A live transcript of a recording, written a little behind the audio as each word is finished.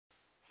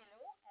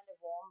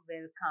warm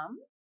welcome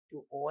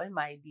to all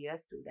my dear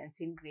students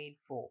in grade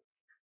 4.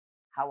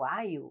 How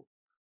are you?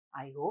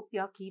 I hope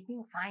you're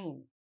keeping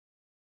fine.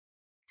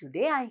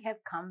 Today I have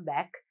come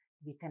back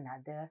with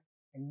another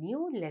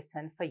new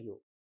lesson for you.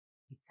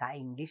 It's our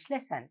English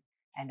lesson,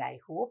 and I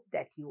hope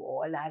that you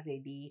all are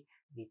ready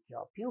with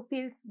your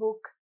pupils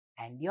book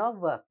and your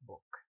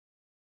workbook.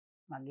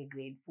 මගේ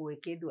grade 4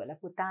 එකේ දුවලා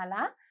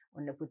පුතාලා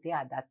ඔන්න පුතේ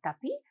අදත්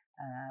අපි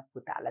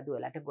පුතාලා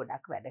දුවලට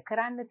ගොඩක් වැඩ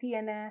කරන්න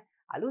තියෙන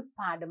අලුත්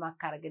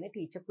පාඩමක් අරගෙන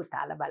ටීචර්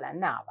පුතාලා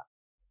බලන්න ආවා.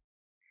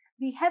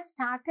 We have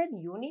started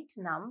unit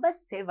number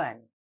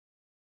 7.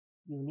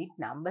 Unit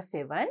number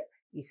 7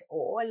 is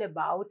all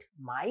about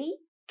my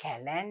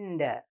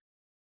calendar.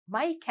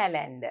 My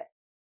calendar.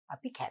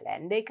 අපි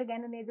calendar එක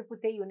ගැන නේද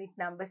පුතේ unit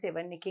number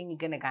 7 එකෙන්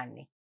ඉගෙන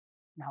ගන්නේ.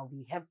 Now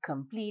we have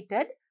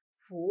completed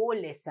 4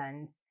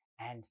 lessons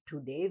and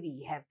today we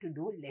have to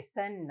do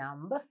lesson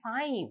number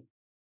 5.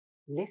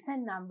 Lesson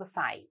number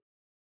 5.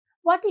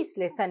 What is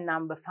lesson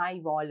number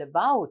 5 all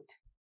about?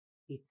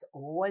 It's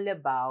all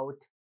about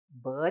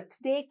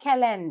birthday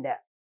calendar.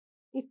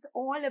 It's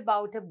all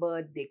about a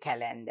birthday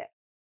calendar.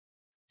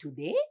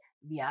 Today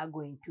we are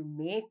going to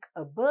make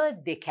a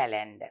birthday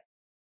calendar.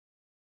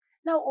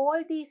 Now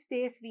all these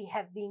days we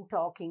have been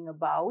talking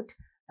about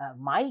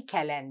my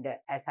calendar,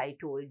 as I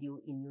told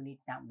you in unit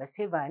number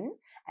 7,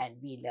 and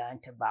we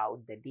learnt about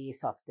the days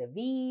of the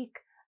week,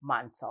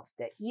 months of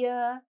the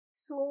year,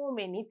 so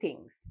many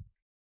things.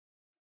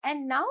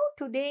 And now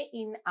today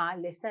in our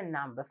lesson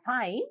number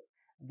 5,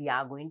 we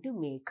are going to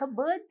make a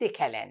birthday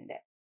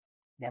calendar.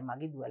 දැන්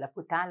මගේ දුවලා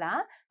පුතාලා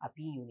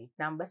අපි unit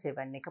number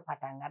 7 එක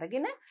පටන්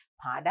අරගෙන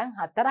පාඩම්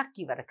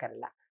 4ක් ඉවර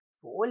කරලා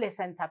 4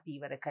 lessons අපි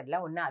ඉවර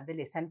කරලා ඔන්න අද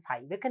lesson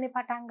 5 එකනේ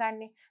පටන්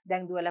ගන්නෙ.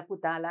 දැන් දුවලා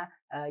පුතාලා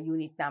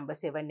unit number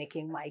 7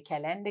 එකෙන් my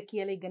calendar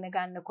කියලා ඉගෙන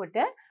ගන්නකොට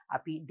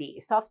අපි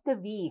days of the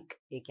week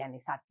ඒ කියන්නේ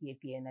සතියේ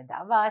තියෙන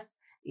දවස්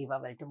ඒවා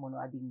වලට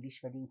මොනවද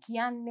ඉංග්‍රීසි වලින්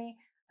කියන්නේ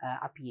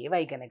අපි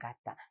ඒවා ඉගෙන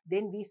ගත්තා.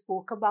 Then we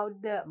spoke about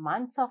the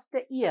months of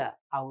the year.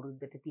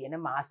 අවුරුද්දට තියෙන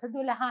මාස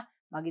 12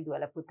 මගේ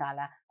දුවලා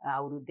පුතාලා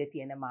අවුරුද්දේ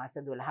තියෙන මාස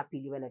 12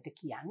 පිළිවෙලට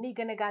කියන්න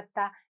ඉගෙන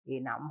ගත්තා. ඒ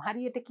නම්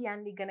හරියට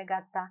කියන්න ඉගෙන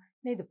ගත්තා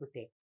නේද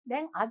පුතේ?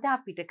 දැන් අද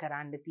අපිට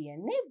කරන්න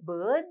තියෙන්නේ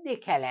birthday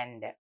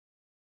calendar.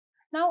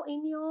 Now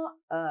in your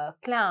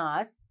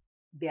class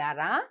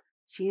there are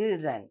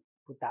children.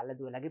 පුතාලා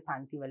දුවලාගේ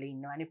පන්තිවල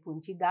ඉන්නවනේ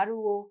පුංචි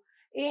දරුවෝ.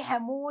 ඒ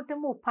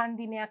හැමෝටම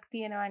උපන්දිනයක්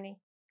තියෙනවනේ.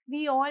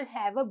 We all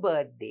have a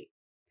birthday.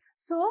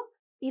 So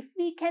if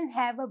we can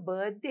have a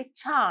birthday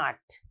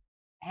chart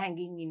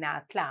hanging in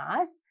our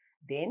class,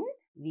 then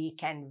we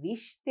can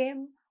wish them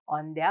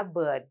on their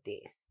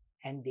birthdays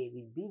and they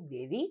will be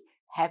very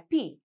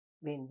happy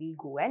when we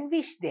go and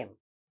wish them.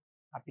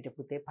 අපිට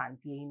පුතේ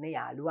පන්තියේ ඉන්න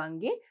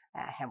යාළුවන්ගේ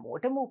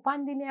හැමෝටම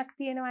උපන්දිනයක්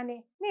තියෙනවනේ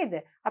නේද?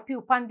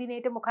 අපි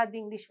උපන්දිනේට මොකක්ද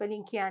ඉංග්‍රීසි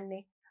වලින්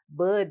කියන්නේ?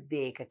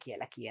 බර්ත්ඩේ එක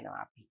කියලා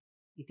කියනවා අපි.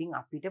 ඉතින්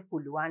අපිට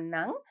පුළුවන්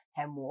නම්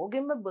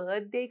හැමෝගෙම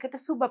බර්ත්ඩේ එකට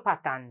සුබ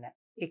පතන්න.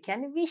 ඒ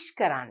කියන්නේ wish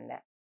කරන්න.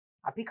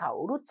 අපි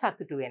කවුරුත්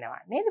සතුටු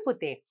වෙනවා නේද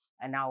පුතේ?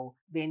 Now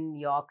when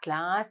your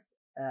class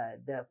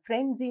the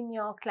friends in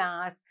your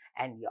class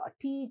and your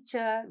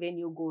teacher, when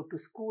you go to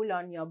school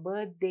on your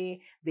birthday,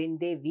 when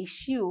they wish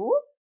you,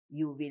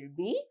 you will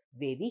be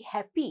very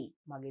happy.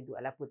 මගේ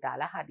දුවලා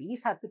පුතාලා හරි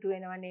සතුටු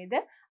වෙනව නේද?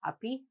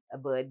 අපි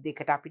birthday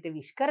එකට අපිට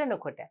wish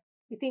කරනකොට.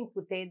 ඉතින්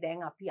පුතේ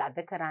දැන් අපි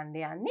අද කරන්න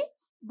යන්නේ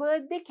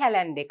birthday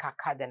calendar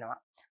එකක් හදනවා.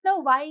 Now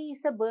why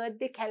is a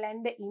birthday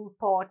calendar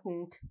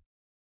important?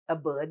 A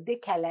birthday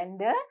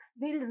calendar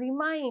will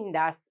remind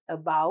us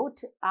about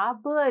our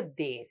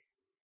birthdays.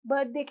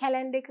 Birthday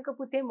calendar එකක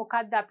පුතේ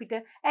මොකක්ද අපිට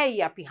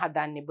ඇයි අපි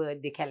හදන්නේ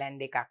birthday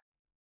calendar එකක්?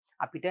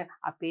 අපිට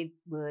අපේ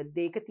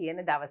birthday එක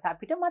තියෙන දවස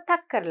අපිට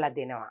මතක් කරලා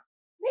දෙනවා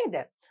නේද?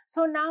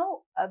 So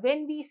now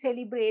when we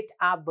celebrate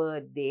our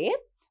birthday,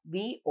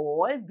 we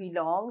all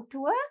belong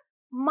to a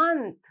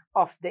month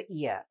of the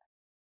year.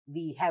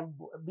 We have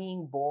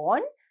been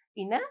born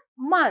in a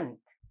month.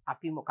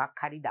 අපි මොකක්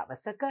හරි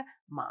දවසක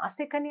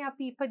මාසෙකනේ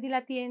අපි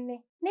ඉපදිලා තියෙන්නේ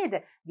නේද?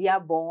 We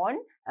are born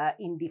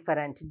in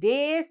different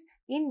days,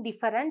 in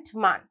different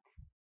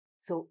months.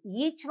 So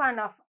each one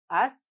of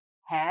us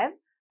have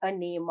a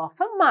name of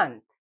a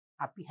month.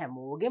 අපි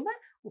හැමෝගෙම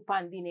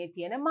උපන්දිනේ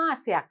තියෙන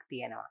මාසයක්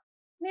තියෙනවා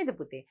නේද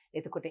පුතේ?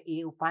 එතකොට ඒ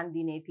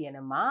උපන්දිනේ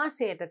තියෙන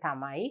මාසයට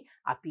තමයි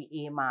අපි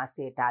ඒ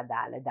මාසයට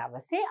අදාළ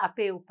දවසේ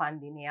අපේ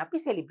උපන්දිනේ අපි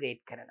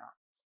celebrate කරනවා.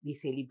 We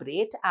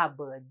celebrate our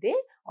birthday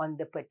on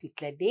the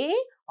particular day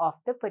of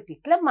the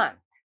particular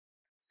month.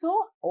 So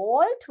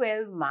all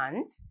 12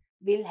 months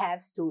will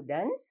have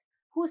students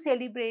who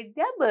celebrate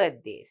their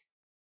birthdays.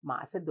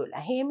 මාස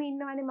 12ෙම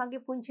ඉන්නවනේ මගේ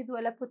පුංචි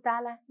දුවලා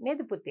පුතාලා නේද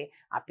පුතේ?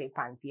 අපේ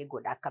පන්තියේ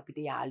ගොඩක් අපිට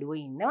යාළුවෝ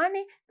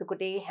ඉන්නවනේ.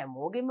 එතකොට ඒ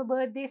හැමෝගෙම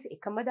බර්ත්ඩේස්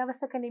එකම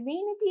දවසක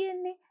නෙමෙයිනේ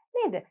තියෙන්නේ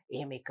නේද?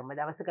 එහෙම එකම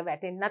දවසක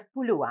වැටෙන්නත්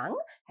පුළුවන්.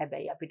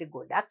 හැබැයි අපිට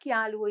ගොඩක්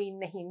යාළුවෝ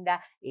ඉන්න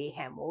හින්දා ඒ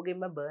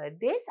හැමෝගෙම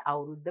බර්ත්ඩේස්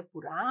අවුරුද්ද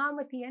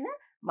පුරාම තියෙන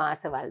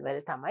මාසවල්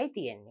වල තමයි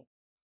තියෙන්නේ.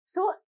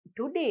 So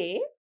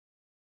today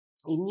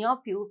in your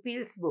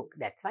pupils book,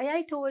 that's why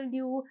I told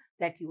you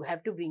that you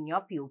have to bring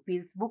your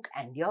pupils book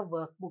and your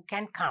workbook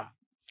and come.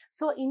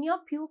 So in your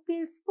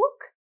pupils book,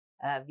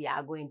 we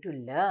are going to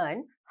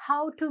learn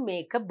how to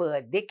make a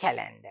birthday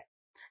calendar.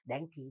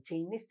 දැන් teacher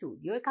ඉන්නේ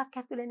studio එකක්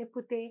ඇතුළේනේ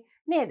පුතේ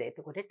නේද?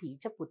 එතකොට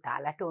teacher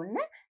පුතාලට ඔන්න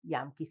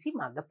යම්කිසි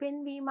මඟ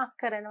පෙන්වීමක්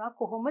කරනවා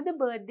කොහොමද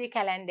බර්ත්ඩේ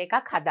කැලෙන්ඩර්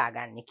එකක්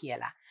හදාගන්නේ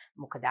කියලා.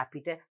 මොකද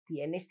අපිට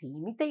තියෙන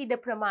සීමිත ඉඩ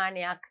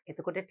ප්‍රමාණයක්.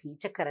 එතකොට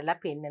ටීචර් කරලා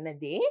පෙන්නන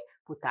දේ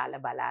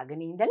පුතාලා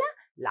බලාගෙන ඉඳලා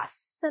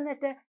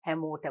ලස්සනට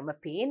හැමෝටම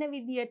පේන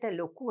විදියට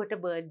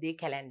ලොකුවට බර්ත්ඩේ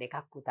කැලෙන්ඩර්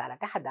එකක්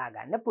පුතාලට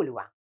හදාගන්න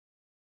පුළුවන්.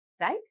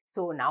 Right?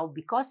 So now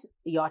because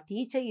your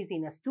teacher is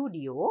in a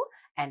studio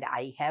and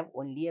I have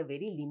only a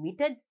very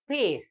limited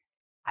space,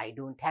 I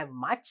don't have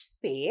much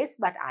space,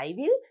 but I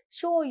will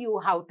show you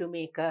how to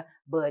make a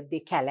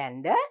birthday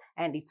calendar,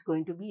 and it's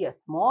going to be a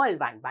small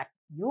one, but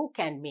you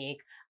can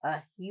make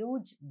a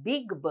huge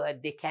big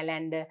birthday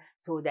calendar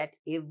so that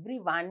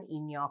everyone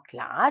in your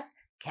class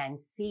can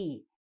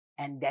see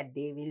and that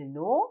they will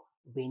know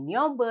when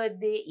your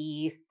birthday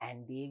is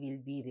and they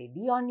will be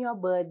ready on your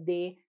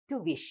birthday to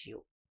wish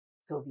you.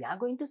 So we are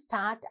going to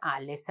start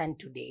our lesson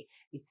today.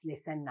 It's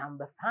lesson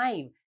number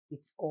 5.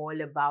 It's all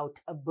about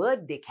a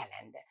birthday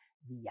calendar.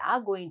 We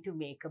are going to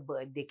make a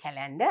birthday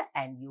calendar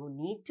and you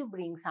need to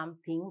bring some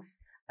things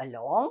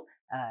along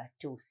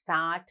to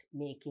start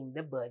making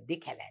the birthday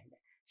calendar.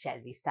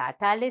 Shall we start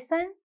our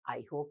lesson?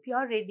 I hope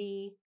you're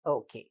ready.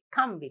 Okay,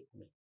 come with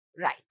me.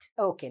 Right.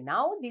 Okay,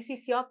 now this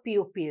is your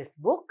pupils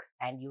book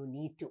and you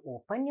need to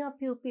open your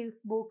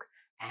pupils book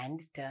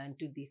and turn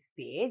to this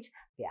page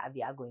where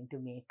we are going to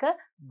make a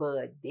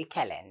birthday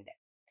calendar.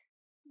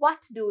 What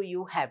do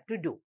you have to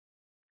do?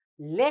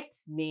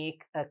 Let's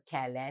make a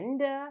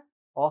calendar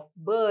of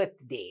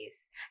birthdays.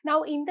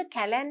 Now in the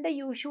calendar,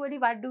 usually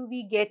what do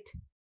we get?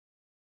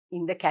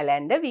 In the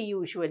calendar, we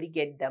usually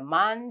get the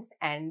months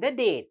and the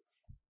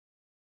dates.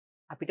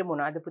 අපිට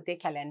මොනවද පුතේ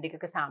calendar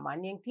එකක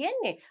සාමාන්‍යයෙන්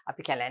තියෙන්නේ?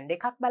 අපි calendar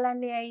එකක්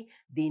බලන්නේ ඇයි?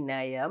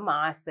 දිනය,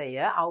 මාසය,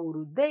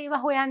 අවුරුද්ද ඒවා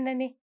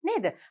හොයන්නනේ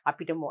නේද?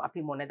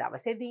 අපි මොන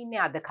දවසේද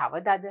ඉන්නේ? අද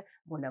කවදාද?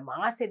 මොන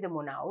මාසෙද?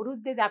 මොන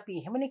අවුරුද්දේද? අපි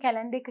එහෙමනේ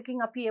කැලෙන්ඩර්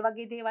එකකින් අපි ඒ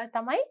වගේ දේවල්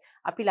තමයි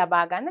අපි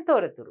ලබා ගන්න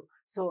තොරතුරු.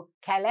 So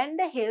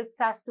calendar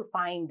helps us to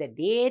find the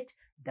date,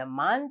 the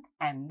month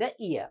and the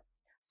year.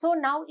 So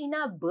now in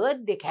our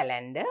birthday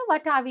calendar,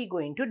 what are we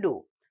going to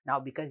do? Now,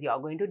 because you are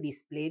going to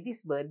display this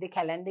birthday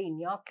calendar in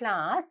your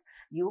class,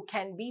 you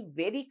can be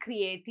very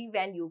creative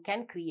and you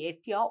can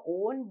create your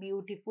own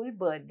beautiful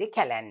birthday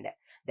calendar.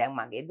 දැන්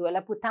මගේ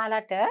දුවලා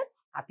පුතාලට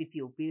අපි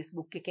pupils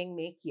book එකෙන්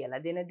මේ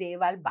කියලා දෙන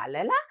දේවල්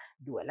බලලා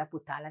දුවලා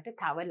පුතාලට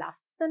තව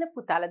ලස්සන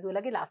පුතාලා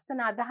දුවලගේ ලස්සන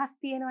අදහස්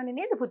තියෙනවනේ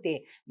නේද පුතේ?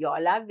 You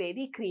all are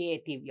very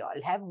creative. You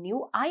all have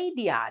new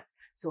ideas.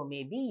 So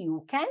maybe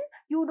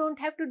you don't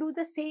have to do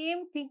the same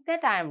thing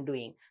that I am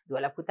doing.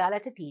 දුවලා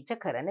පුතාලට ටීචර්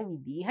කරන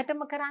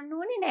විදිහටම කරන්න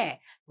ඕනේ නෑ.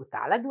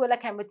 පුතාලා දුවලා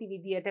කැමති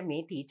විදියට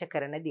මේ ටීචර්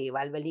කරන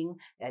දේවල් වලින්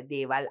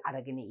දේවල්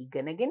අරගෙන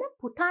ඉගෙනගෙන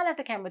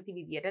පුතාලට කැමති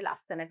විදියට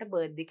ලස්සනට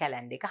බර්ත්ඩේ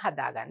කැලෙන්ඩර් එක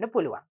හදාගන්න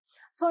පුළුවන්.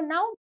 So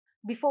now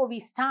before we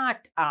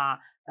start our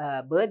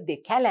birthday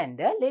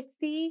calendar, let's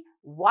see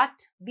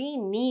what we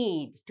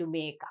need to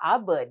make our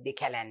birthday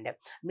calendar.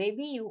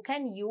 Maybe you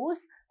can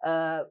use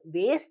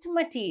waste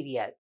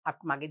material.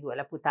 මගේ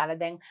දුවලා පුතාලා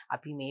දැන්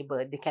අපි මේ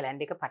බර්ත්ඩේ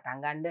කැලෙන්ඩර් එක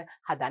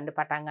හදන්න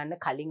පටන් ගන්න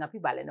කලින් අපි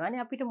බලනවානේ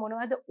අපිට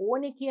මොනවද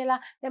ඕනේ කියලා.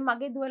 දැන්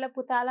මගේ දුවලා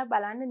පුතාලා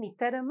බලන්න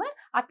නිතරම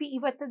අපි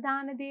ඉවත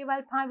දාන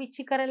දේවල්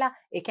පාවිච්චි කරලා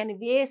ඒ කියන්නේ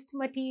waste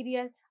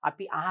material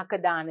අපි අහක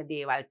දාන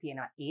දේවල්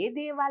තියෙනවා. ඒ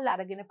දේවල්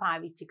අරගෙන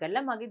පාවිච්චි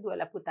කරලා මගේ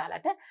දුවලා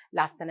පුතාලට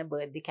ලස්සන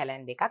බර්ත්ඩේ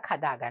කැලෙන්ඩර් එකක්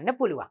හදාගන්න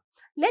පුළුවන්.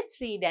 Let's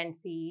read and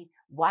see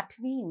what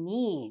we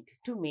need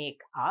to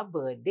make our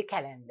birthday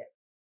calendar.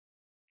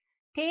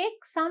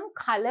 Take some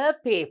color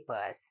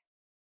papers.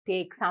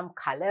 Take some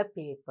color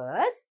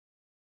papers.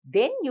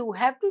 Then you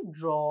have to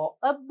draw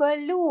a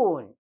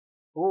balloon.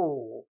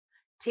 Oh,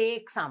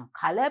 take some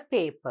color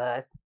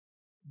papers.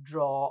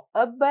 Draw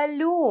a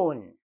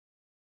balloon.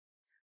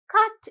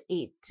 Cut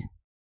it.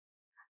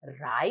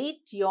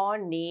 Write your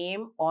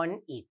name on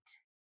it.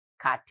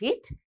 Cut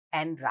it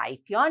and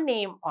write your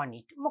name on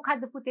it.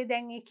 මොකද්ද පුතේ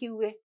දැන් ඒ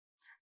කිව්වේ?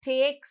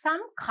 Take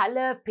some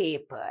color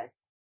papers.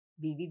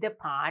 විවිධ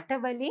පාට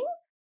වලින්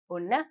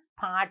ඔන්න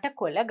පාට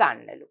කොළ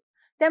ගන්නලු.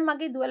 දැන්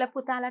මගේ දුවලා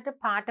පුතාලට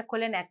පාට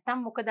කොළ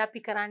නැත්තම් මොකද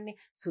අපි කරන්නේ?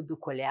 සුදු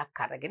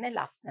කොළයක් අරගෙන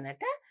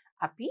ලස්සනට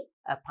අපි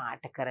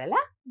පාට කරලා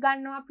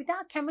ගන්නවා අපිට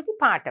කැමති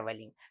පාට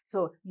වලින්. So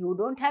you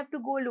don't have to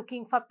go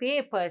looking for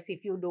papers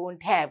if you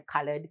don't have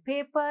colored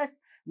papers.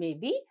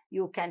 Maybe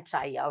you can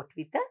try out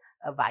with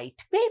a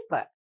white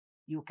paper.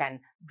 You can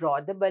draw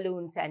the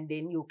balloons and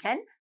then you can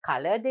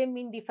color them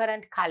in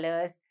different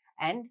colors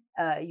and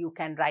you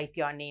can write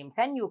your names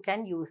and you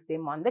can use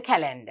them on the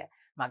calendar.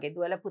 මගේ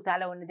දුවලා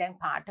පුතාලා ඕනේ දැන්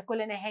පාට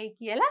කොළ නැහැයි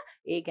කියලා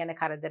ඒ ගැන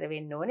කරදර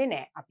වෙන්න ඕනේ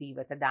නෑ. අපි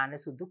ඉවත දාන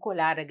සුදු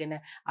කොළ අරගෙන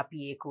අපි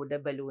ඒක උඩ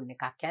බලූන්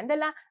එකක්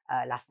ඇඳලා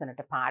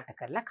ලස්සනට පාට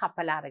කරලා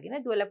කපලා අරගෙන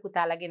දුවලා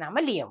පුතාලාගේ නම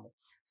ලියමු.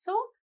 So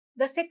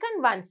the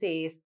second one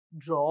says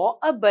draw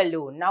a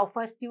balloon. Now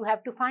first you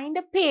have to find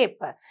a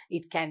paper.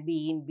 It can be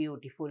in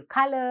beautiful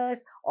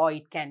colors or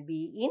it can be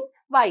in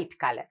white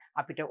color.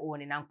 අපිට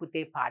ඕනේ නම්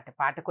පුතේ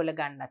පාට කොළ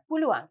ගන්නත්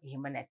පුළුවන්.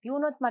 එහෙම නැති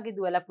වුණොත් මගේ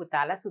දුවලා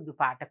පුතාලා සුදු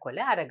පාට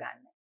කොළ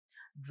අරගන්න.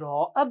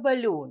 Draw a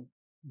balloon.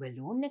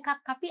 Balloon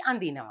එකක් අපි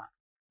අඳිනවා.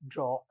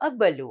 Draw a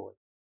balloon.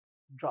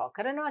 Draw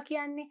කරනවා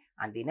කියන්නේ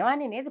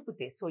අඳිනවනේ නේද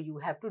පුතේ? So you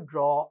have to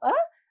draw a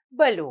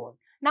balloon.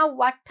 Now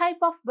what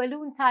type of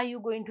balloons are you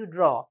going to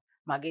draw?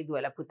 මගේ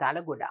දුවලා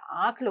පුතාලා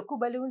ගොඩාක් ලොකු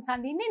balloons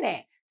අඳින්නේ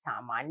නැහැ.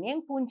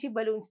 සාමාන්‍යයෙන් පුංචි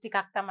balloons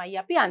ටිකක් තමයි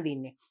අපි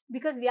අඳින්නේ.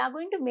 Because we are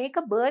going to make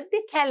a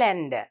birthday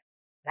calendar.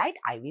 Right?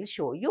 I will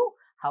show you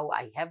how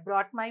I have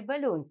brought my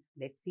balloons.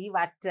 Let's see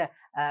what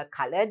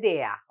color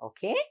they are.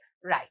 Okay?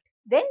 Right.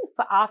 Then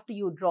after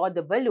you draw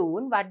the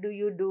balloon, what do?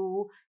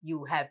 You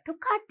have to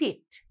cut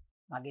it.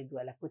 මගේ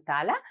දුවලා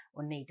පුතාලා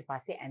ඔන්න ඊට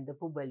පස්සේ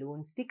ඇඳපු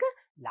balloons ටික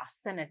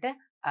ලස්සනට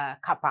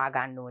කපා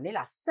ගන්න ඕනේ.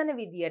 ලස්සන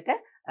විදියට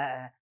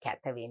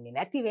කැත වෙන්නේ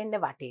නැති වෙන්න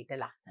වටේට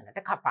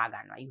ලස්සනට කපා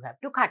ගන්නවා. You have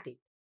to cut it.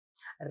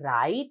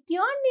 Write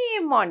your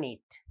name on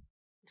it.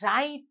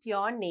 Write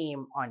your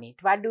name on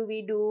it. What do?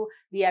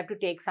 We have to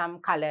take some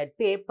colored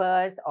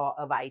papers or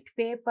a white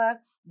paper.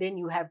 Then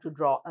you have to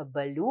draw a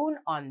balloon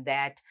on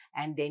that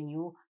and then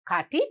you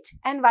cut it.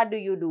 And what do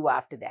you do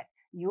after that?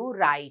 You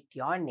write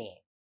your name.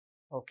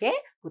 Okay?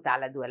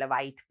 පුතාලා දුවලා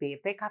white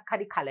paper එකක්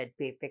හරි colored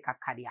paper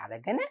එකක් හරි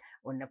අරගෙන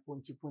ඔන්න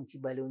පුංචි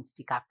balloons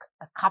ටිකක්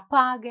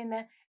කපාගෙන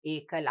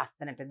ඒක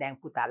ලස්සනට දැන්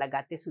පුතාලා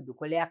ගත්තේ සුදු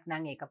කොලයක්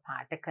නම් ඒක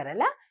පාට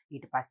කරලා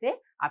ඊට පස්සේ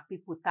අපි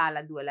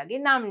පුතාලා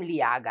දුවලාගේ නම්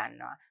ලියා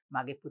ගන්නවා.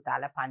 මගේ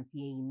පුතාලා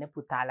පන්තියේ ඉන්න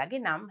පුතාලාගේ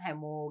නම්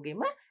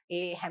හැමෝගෙම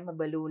ඒ හැම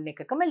balloon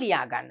එකකම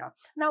ලියා ගන්නවා.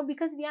 Now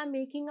because we are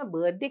making a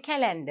birthday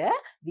calendar,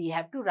 we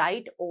have to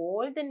write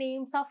all the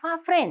names of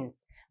our friends.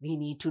 We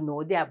need to know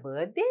their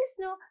birthdays,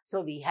 no?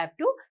 So we have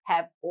to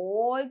have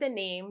all the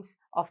names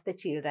of the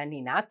children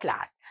in our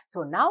class.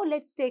 So now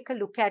let's take a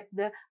look at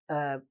the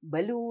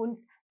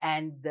balloons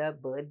and the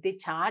birthday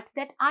chart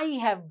that I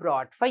have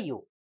brought for you.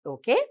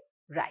 Okay?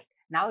 Right.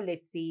 Now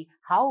let's see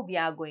how we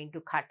are going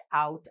to cut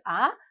out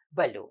our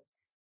balloons.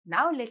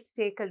 Now let's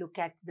take a look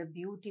at the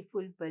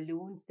beautiful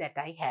balloons that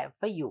I have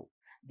for you.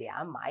 They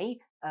are my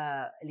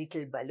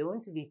little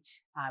balloons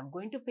which I'm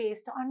going to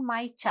paste on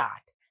my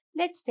chart.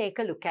 Let's take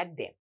a look at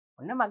them.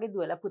 ඔන්න මගේ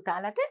දුවලා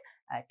පුතාලට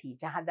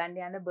teacher හදන්න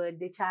යන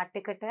birthday chart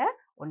එකට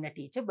ඔන්න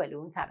teacher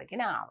balloons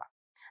අරගෙන ආවා.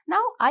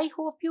 Now I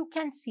hope you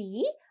can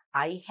see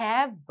I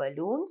have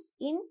balloons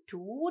in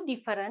 2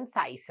 different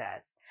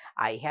sizes.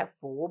 I have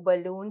 4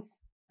 balloons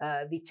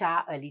which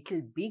are a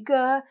little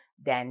bigger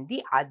than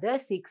the other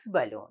 6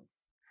 balloons.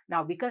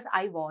 Now because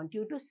I want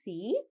you to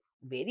see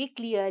very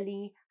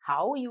clearly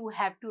how you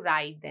have to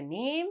write the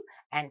name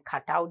and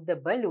cut out the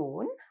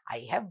balloon,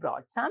 I have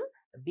brought some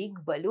big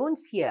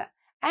balloons here.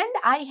 And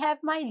I have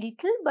my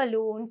little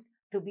balloons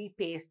to be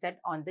pasted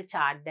on the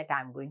chart that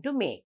I'm going to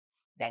make.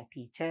 දැන්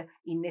teacher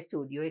ඉන්නේ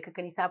studio එකක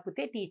නිසා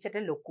පුතේ ටීචර්ට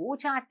ලොකු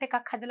chart එකක්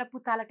හදලා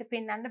පුතාලට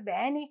පෙන්වන්න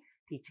බෑනේ.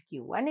 ටීචර්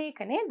කිව්වනේ ඒක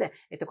නේද?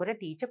 එතකොට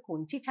ටීචර්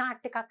පුංචි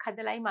chart එකක්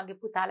හදලායි මගේ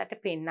පුතාලට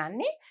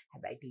පෙන්වන්නේ.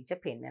 හැබැයි ටීචර්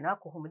පෙන්නනවා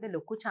කොහොමද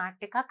ලොකු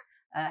chart එකක්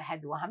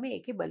හැදුවාම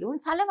ඒකේ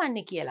balloons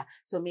හලවන්නේ කියලා.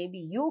 So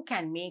maybe you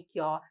can make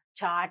your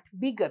chart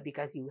bigger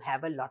because you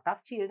have a lot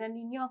of children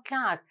in your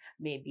class,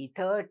 maybe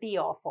 30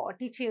 or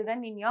 40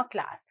 children in your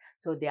class.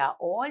 So they are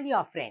all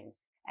your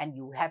friends and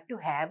you have to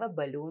have a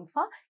balloon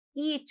for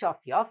each of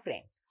your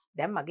friends.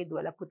 දැන් මගේ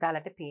දුවලා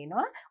පුතාලට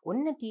පේනවා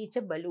ඔන්න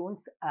teacher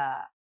balloons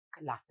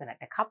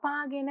ලස්සනට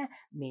කපාගෙන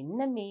මෙන්න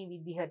මේ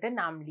විදිහට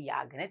නම්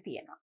ලියාගෙන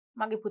තියෙනවා.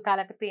 මගේ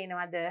පුතාලට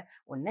පේනවද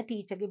ඔන්න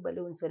ටීචර්ගේ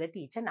balloons වල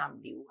ටීචර් නම්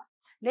ලිව්වා.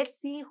 Let's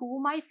see who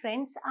my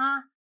friends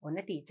are. ඔන්න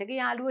ටීචර්ගේ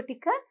යාළුවෝ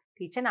ටික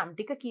ටීචර් නම්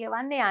ටික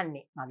කියවන්න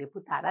යන්නේ. මගේ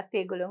පුතාලත්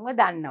ඒගොල්ලෝව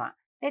දන්නවා.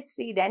 Let's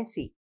read and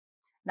see.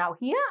 Now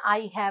here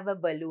I have a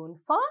balloon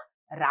for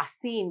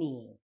Rasini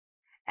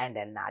and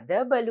another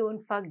balloon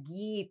for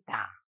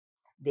Geeta.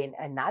 Then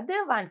another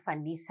one for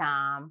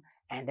Nisam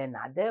and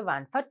another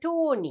one for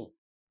Tony.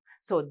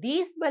 So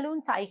these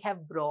balloons I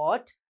have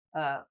brought,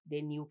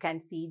 then you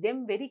can see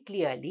them very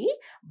clearly.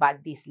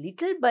 But these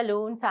little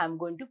balloons I'm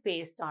going to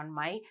paste on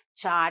my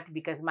chart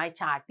because my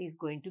chart is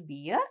going to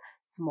be a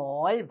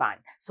small one.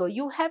 So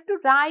you have to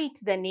write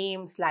the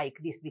names like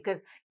this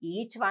because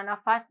each one of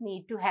us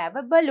need to have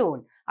a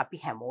balloon. අපි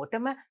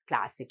හැමෝටම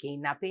class එකේ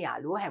ඉන්න අපේ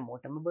යාළුවෝ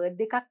හැමෝටම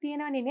birthday එකක්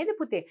තියෙනවනේ නේද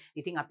පුතේ?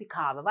 ඉතින් අපි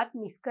කාවවත්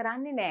මිස්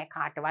කරන්නේ නැහැ.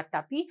 කාටවත්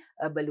අපි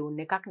බලූන්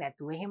එකක්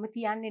නැතුව එහෙම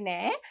තියන්නේ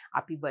නැහැ.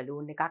 අපි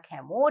බලූන් එකක්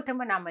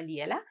හැමෝටම නම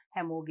ලියලා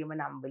හැමෝගෙම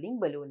නම් වලින්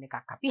බලූන්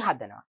එකක් අපි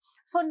හදනවා.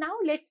 So now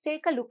let's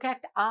take a look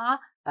at our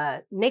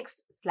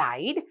next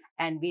slide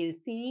and we'll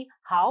see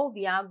how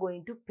we are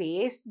going to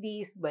paste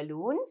these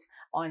balloons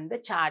on the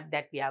chart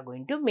that we are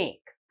going to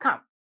make.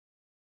 Come.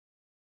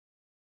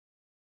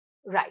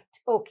 Right.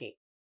 Okay.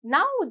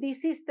 Now this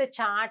is the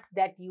chart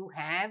that you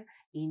have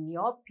in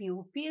your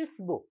pupils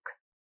book.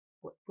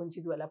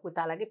 පුංචි දුවලා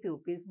පුතාලගේ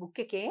pupils book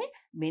එකේ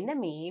මෙන්න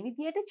මේ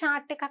විදියට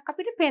chart එකක්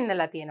අපිට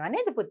පෙන්නලා තියෙනවා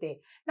නේද පුතේ?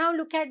 Now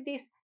look at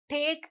this.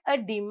 Take a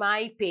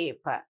demi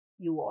paper.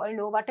 You all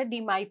know what a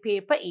demi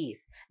paper is.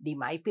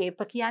 Demi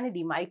paper කියන්නේ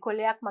demi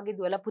කොලයක් මගේ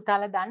දුවලා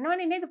පුතාලා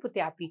දන්නවනේ නේද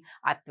පුතේ අපි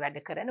අත් වැඩ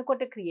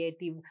කරනකොට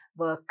creative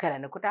work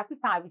කරනකොට අපි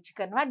පාවිච්චි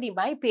කරනවා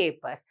demi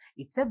papers.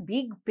 It's a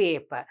big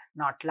paper,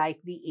 not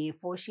like the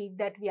A4 sheet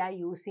that we are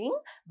using,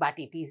 but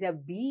it is a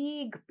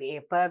big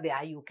paper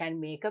where you can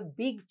make a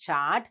big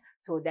chart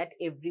so that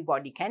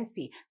everybody can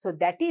see. So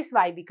that is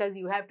why, because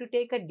you have to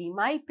take a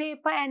demi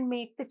paper and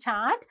make the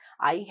chart,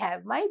 I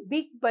have my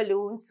big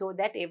balloons so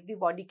that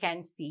everybody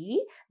can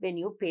see when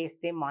you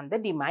paste them on the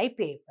demi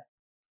paper.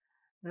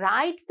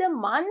 Write the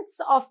months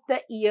of the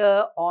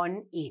year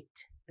on it.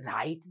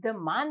 Write the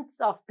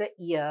months of the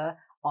year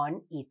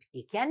on it.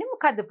 ඒ කියන්නේ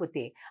මොකද්ද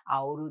පුතේ?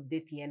 අවුරුද්දේ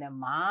තියෙන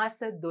මාස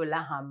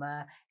 12ම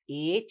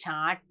ඒ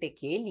chart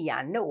එකේ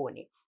ලියන්න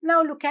ඕනේ.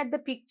 Now look at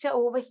the picture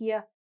over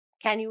here.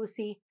 Can you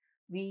see?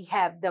 We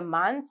have the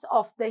months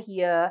of the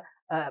year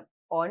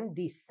on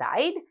this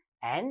side,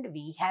 and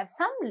we have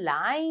some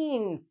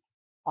lines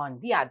on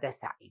the other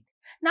side.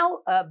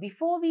 Now,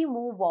 before we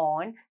move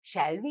on,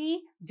 shall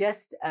we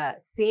just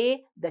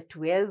say the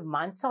 12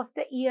 months of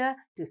the year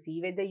to see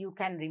whether you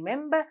can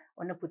remember?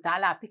 ඔන්න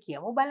පුතාලා අපි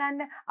කියමු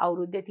බලන්න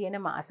අවුරුද්දේ තියෙන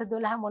මාස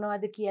 12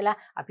 මොනවද කියලා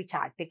අපි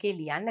chart එකේ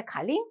ලියන්න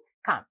කලින්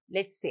come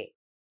let's say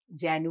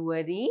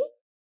January,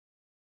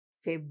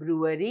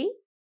 February,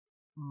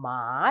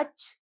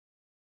 March,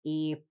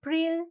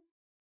 April,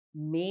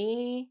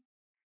 May,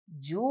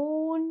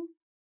 June,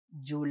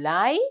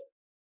 July,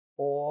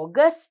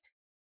 August,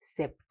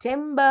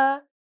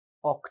 September,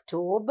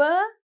 October,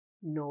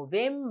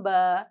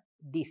 November,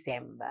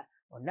 December.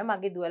 ඔන්න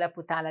මගේ දුවලා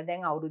පුතාලා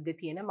දැන් අවුරුද්දේ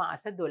තියෙන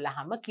මාස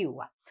 12ම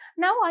කිව්වා.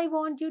 Now I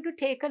want you to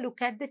take a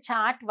look at the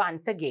chart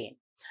once again.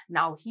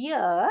 Now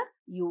here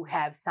you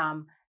have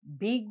some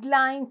big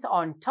lines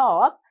on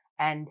top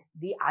and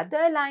the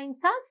other lines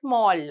are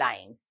small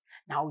lines.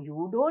 Now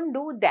you don't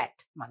do that.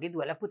 මගේ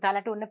දුවලා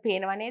පුතාලට ඔන්න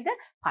පේනව නේද?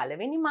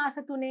 පළවෙනි මාස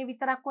තුනේ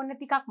විතරක් ඔන්න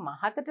ටිකක්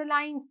මහතට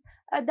lines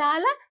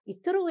දාලා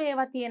ඉතුරු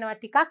ඒවා තියෙනවා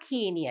ටිකක්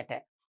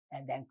හීනියට.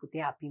 දැන්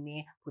පුතේ අපි මේ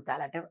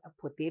පුතාලට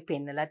පොතේ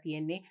පෙන්නලා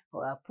තියෙන්නේ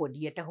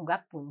පොඩියට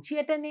හුඟක්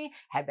පුංචියටනේ.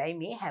 හැබැයි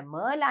මේ හැම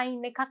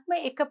line එකක්ම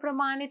එක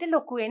ප්‍රමාණයට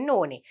ලොකු වෙන්න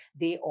ඕනේ.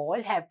 They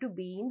all have to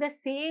be in the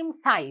same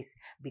size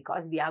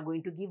because we are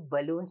going to give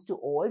balloons to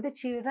all the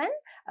children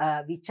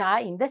which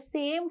are in the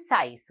same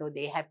size. So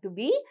they have to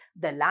be,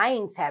 the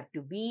lines have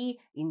to be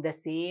in the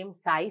same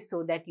size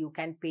so that you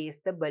can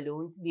paste the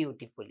balloons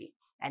beautifully.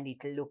 And it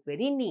will look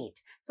very neat.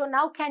 So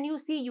now can you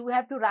see, you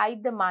have to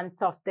write the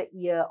months of the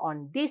year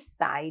on this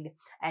side,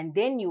 and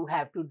then you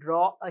have to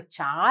draw a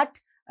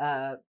chart,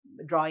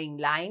 drawing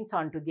lines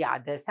onto the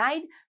other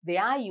side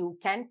where you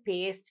can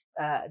paste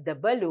the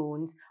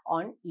balloons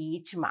on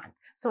each month.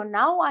 So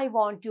now I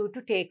want you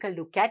to take a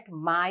look at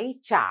my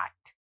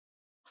chart.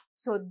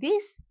 So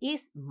this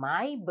is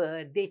my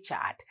birthday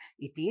chart.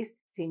 It is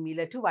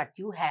similar to what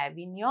you have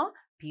in your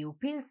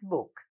pupils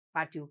book,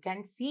 but you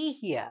can see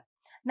here.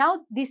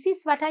 Now, this is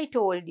what I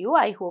told you.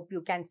 I hope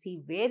you can see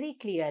very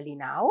clearly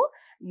now.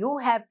 You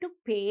have to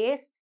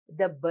paste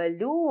the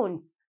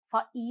balloons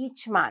for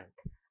each month.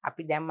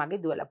 අපි දැන් මගේ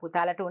දුවලා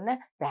පුතාලට ඔන්න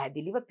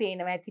පැහැදිලිව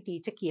පේනවා ඇති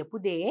teacher කියපු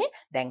දේ.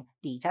 දැන්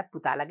ටීචර්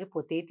පුතාලගේ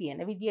පොතේ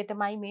තියෙන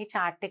විදියටමයි මේ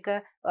chart එක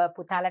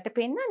පුතාලට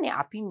පෙන්නන්නේ.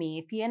 අපි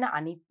මේ තියෙන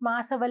අනිත්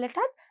මාසවලටත්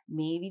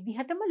මේ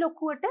විදිහටම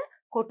ලොකුවට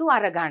කොටු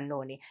අරගන්න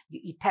ඕනේ.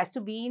 It has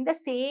to be in the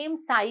same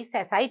size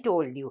as I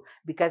told you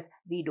because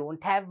we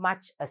don't have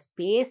much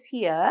space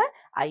here.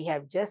 I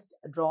have just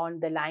drawn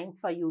the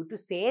lines for you to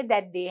say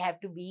that they have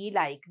to be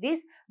like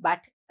this, but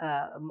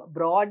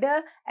broader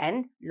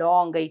and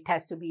longer. It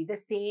has to be the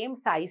same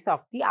size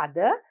of the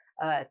other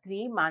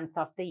 3 months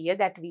of the year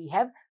that we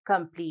have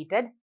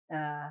completed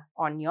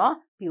on your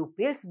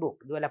pupils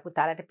book. දුවලා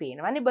පුතාලට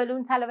පේනවනේ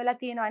balloons හලවලා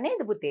තියෙනවා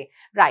නේද පුතේ?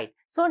 Right.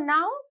 So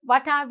now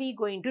what are we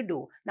going to do?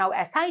 Now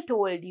as I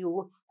told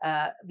you,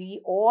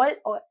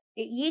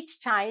 each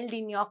child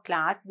in your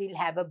class will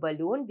have a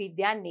balloon with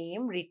their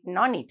name written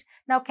on it.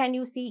 Now can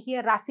you see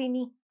here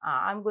Rasini?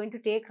 I'm going to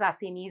take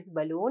Rasini's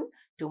balloon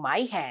to my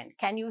hand.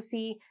 Can you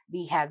see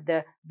we have the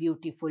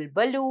beautiful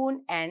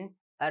balloon and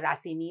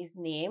Rasini's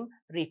name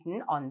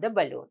written on the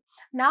balloon.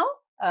 Now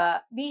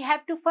we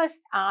have to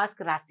first ask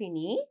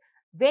Rasini,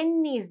 when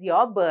is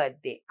your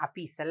birthday?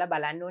 අපි ඉස්සලා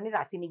බලන්න ඕනේ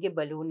රසිනිගේ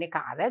බලූන් එක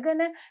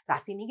අරගෙන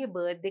රසිනිගේ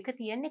birthday එක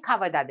තියන්නේ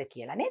කවදාද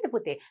කියලා නේද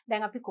පුතේ?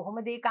 දැන් අපි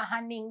කොහොමද ඒක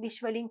අහන්නේ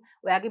ඉංග්‍රීසි වලින්?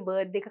 ඔයාගේ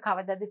බර්ත්ඩේ එක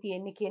කවදාද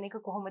තියෙන්නේ කියන එක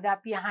කොහොමද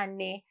අපි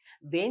අහන්නේ?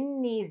 When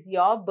is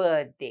your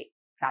birthday?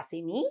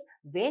 Rasini,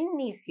 when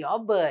is your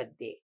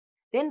birthday?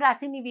 Then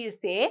Rasini will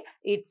say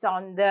it's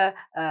on the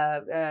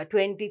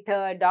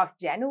 23rd of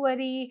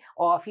January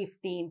or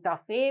 15th of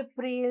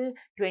April,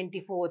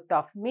 24th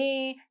of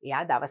May.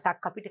 එයා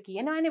දවසක් අපිට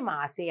කියනවානේ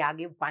මාසේ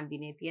යාගේ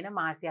උපන්දිනේ තියෙන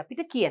මාසේ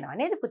අපිට කියනවා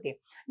නේද පුතේ?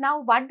 Now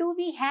what do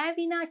we have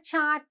in our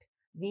chart?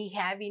 We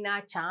have in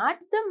our chart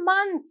the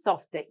months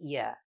of the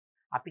year.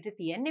 අපිට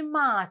තියෙන්නේ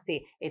මාසේ.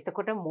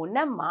 එතකොට මොන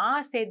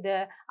මාසෙද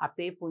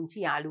අපේ පුංචි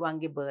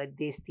යාළුවන්ගේ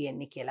බර්ත්ඩේස්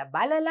තියෙන්නේ කියලා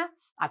බලලා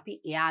අපි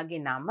එයාගේ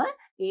නම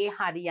ඒ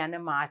හරියන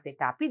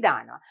මාසෙට අපි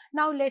දානවා.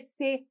 Now let's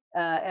say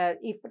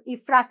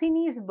if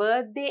Rasini's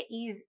birthday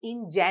is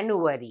in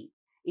January.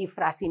 If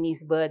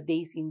Rasini's birthday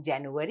is in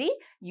January,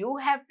 you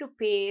have to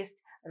paste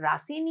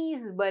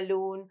Rasini's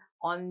balloon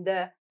on the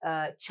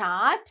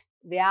chart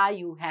where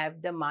you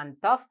have the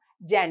month of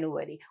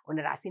January.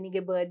 ඔන්න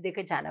රසිනිගේ birthday එක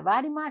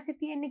ජනවාරි මාසේ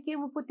තියෙන්නේ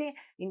කියමු පුතේ.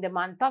 In the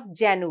month of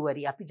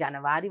January. අපි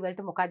ජනවාරි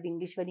වලට මොකක්ද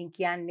ඉංග්‍රීසි වලින්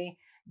කියන්නේ?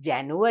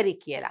 ජැනුවරි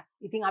කියලා.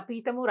 ඉතින් අපි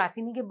හිතමු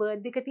රසිනිගේ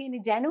බර්ත්ඩේ එක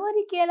තියෙන්නේ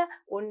ජැනුවරි කියලා.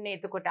 ඔන්න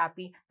එතකොට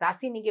අපි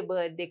රසිනිගේ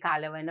බර්ත්ඩේ එක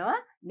අලවනවා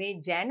මේ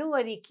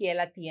ජැනුවරි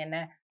කියලා තියෙන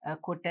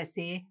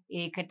කොටසේ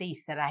ඒකට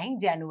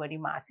ඉස්සරහින් ජැනුවරි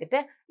මාසෙට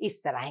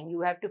ඉස්සරහින්.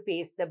 You have to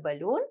paste the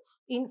balloon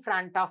in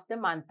front of the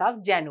month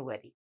of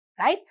January.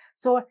 Right?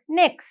 So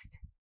next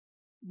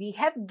we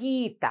have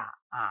Geeta.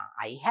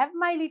 I have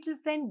my little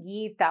friend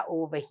Geeta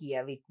over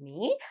here with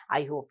me.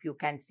 I hope you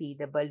can see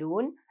the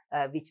balloon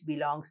which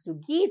belongs to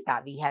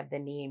Geeta. We have the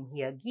name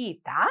here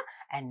Geeta.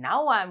 And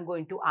now I'm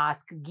going to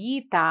ask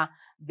Geeta,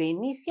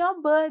 when is your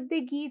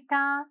birthday,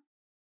 Geeta?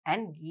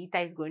 And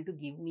Geeta is going to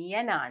give me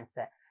an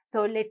answer.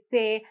 So let's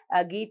say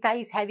Geeta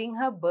is having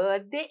her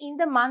birthday in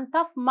the month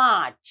of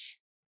March.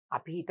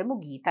 අපි හිතමු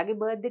ගීතාගේ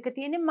birthday එක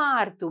තියෙන්නේ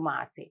මාර්තු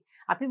මාසේ.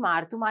 අපි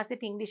මාර්තු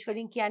මාසෙට ඉංග්‍රීසි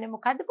වලින් කියන්නේ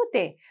මොකද්ද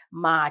පුතේ?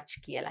 March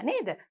කියලා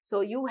නේද?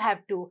 So you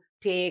have to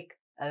take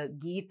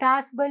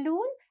Geeta's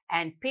balloon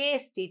and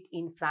paste it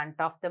in front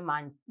of the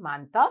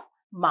month of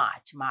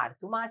March.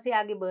 මාර්තු මාසේ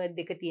යාගේ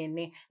බර්ත්ඩේ එක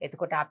තියෙන්නේ.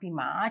 එතකොට අපි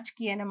March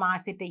කියන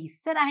මාසෙට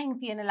ඉස්සරහින්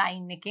තියෙන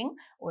ලයින් එකෙන්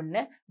ඔන්න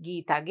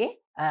ගීතාගේ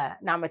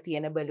නම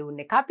තියෙන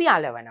බලූන් එක අපි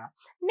අලවනවා.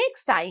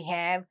 Next I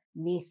have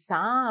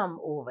Nisam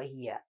over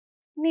here.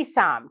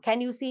 Nisam. Can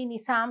you see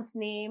Nisam's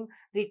name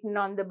written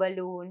on the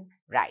balloon?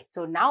 Right.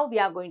 So now we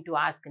are going to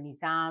ask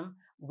Nisam,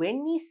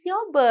 when is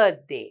your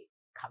birthday?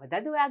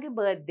 කවදාද ඔයාගේ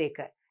බර්ත්ඩේ එක?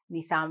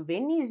 Nisam,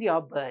 when is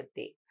your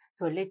birthday?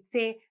 So let's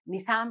say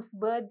Nisam's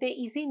birthday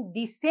is in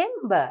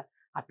December.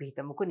 අපි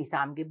හිතමුකෝ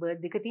නිසාම්ගේ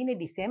birthday එක තියෙන්නේ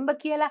December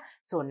කියලා.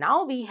 So now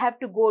we have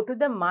to go to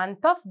the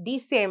month of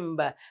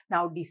December.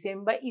 Now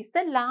December is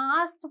the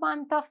last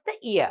month of the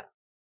year.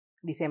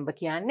 December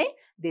කියන්නේ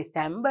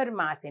දෙසැම්බර්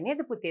මාසේ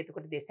නේද පුතේ?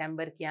 එතකොට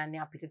දෙසැම්බර් කියන්නේ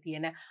අපිට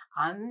තියෙන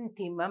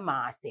අන්තිම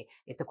මාසේ.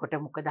 එතකොට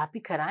මොකද අපි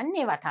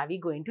කරන්නේ? What are we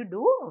going to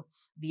do?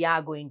 We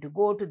are going to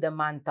go to the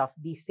month of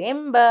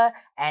December,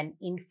 and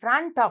in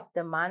front of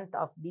the month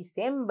of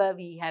December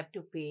we have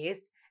to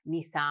paste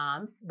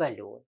Nisam's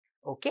balloon.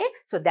 Okay,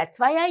 so that's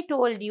why I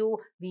told you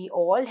we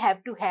all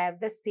have to have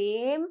the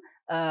same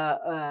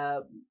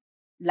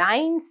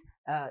lines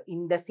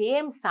in the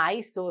same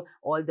size, so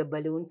all the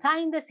balloons are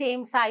in the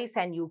same size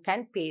and you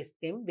can paste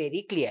them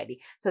very clearly.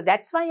 So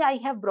that's why I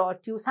have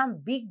brought you some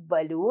big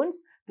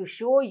balloons to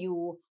show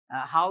you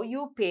how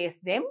you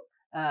paste them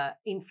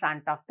in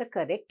front of the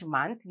correct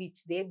month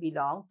which they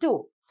belong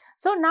to.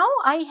 So now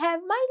I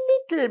have my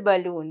little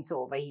balloons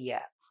over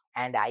here.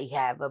 And I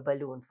have a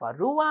balloon for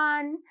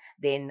Ruwan,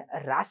 then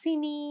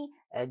Rasini,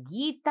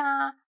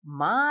 Geeta,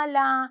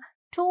 Mala,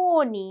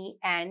 Tony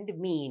and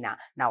Meena.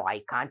 Now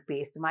I can't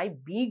paste my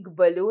big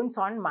balloons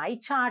on my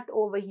chart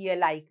over here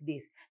like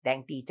this.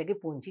 දැන් ටීචර්ගේ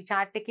පුංචි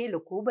chart එකේ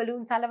ලොකු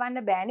balloons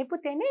අලවන්න බෑනේ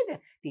පුතේ නේද?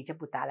 Teacher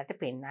පුතාලට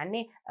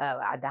පෙන්නන්නේ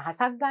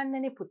අදහසක්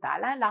ගන්නනේ.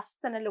 පුතාලා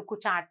ලස්සන ලොකු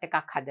chart එකක්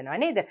හදනවා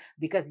නේද?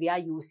 Because we are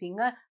using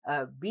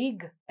a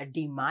big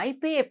demi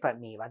paper.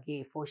 මේ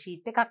වගේ A4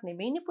 sheet එකක්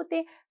නෙමෙයිනේ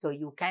පුතේ. So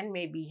you can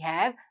maybe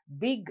have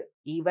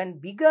even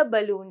bigger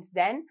balloons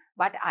than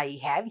what I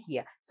have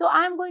here. So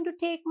I'm going to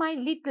take my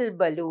little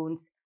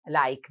balloons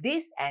like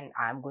this and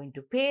I'm going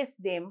to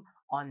paste them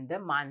on the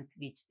month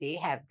which they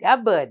have their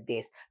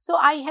birthdays. So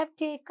I have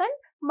taken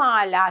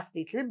Mala's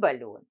little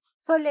balloon.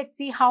 So let's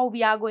see how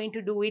we are going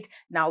to do it.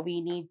 Now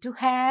we need to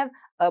have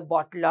a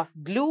bottle of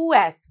glue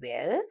as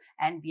well,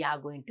 and we are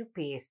going to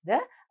paste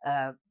the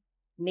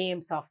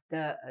names of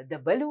the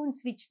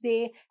balloons which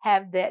they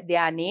have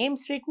their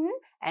names written,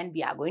 and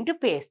we are going to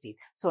paste it.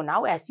 So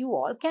now as you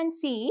all can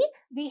see,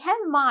 we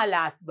have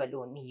Mala's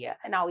balloon here.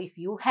 Now if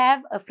you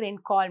have a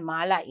friend called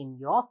Mala in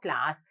your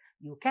class,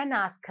 you can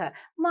ask her,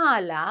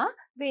 Mala,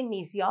 when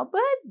is your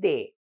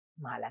birthday?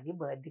 මාලාගේ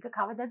birthday එක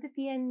කවදාද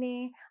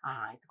තියෙන්නේ?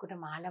 එතකොට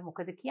මාලා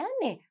මොකද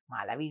කියන්නේ?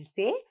 මාලා will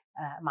say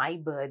my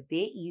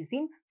birthday is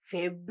in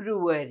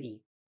February.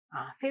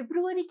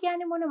 February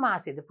කියන්නේ මොන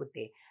මාසෙද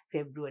පුතේ?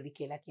 February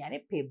කියලා කියන්නේ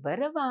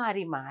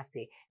පෙබරවාරි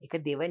මාසේ. ඒක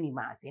දෙවනි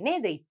මාසේ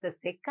නේද? It's the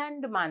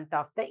second month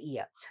of the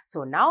year.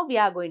 So now we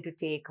are going to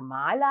take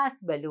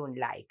Mala's balloon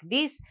like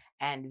this,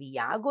 and we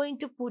are going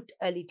to put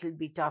a little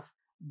bit of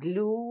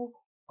glue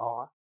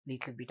or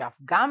little bit of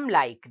gum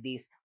like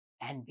this.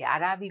 And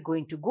where are we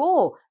going to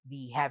go?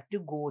 We have to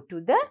go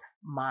to the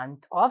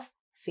month of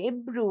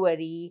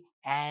February,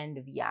 and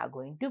we are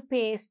going to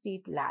paste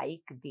it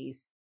like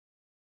this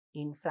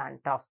in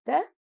front of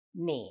the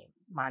name,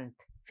 month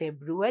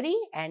February,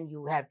 and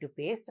you have to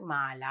paste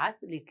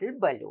Mala's little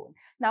balloon.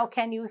 Now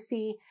can you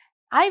see?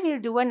 I will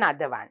do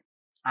another one.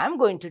 I'm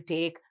going to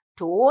take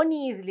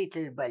Tony's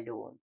little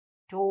balloon.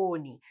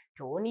 Tony.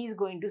 Tony is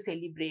going to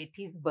celebrate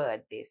his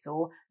birthday.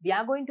 So we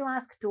are going to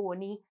ask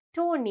Tony,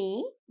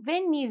 Tony,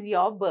 when is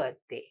your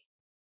birthday?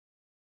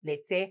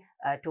 Let's say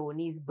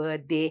Tony's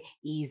birthday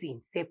is in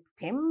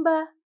September.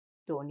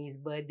 Tony's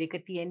birthday එක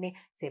තියෙන්නේ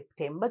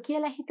September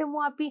කියලා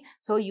හිතමු අපි.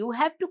 So you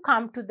have to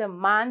come to the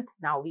month.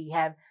 Now we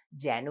have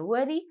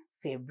January,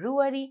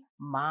 February,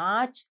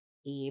 March,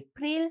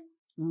 April,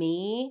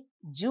 May,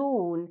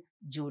 June,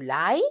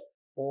 July,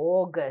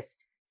 August,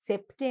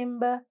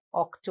 September,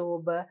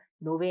 October,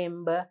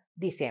 November,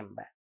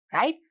 December,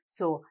 right?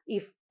 So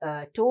if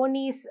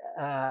Tony's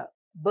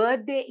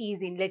birthday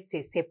is in, let's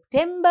say,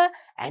 September,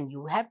 and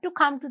you have to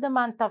come to the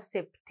month of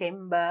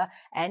September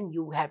and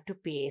you have to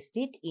paste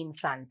it in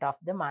front of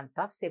the month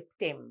of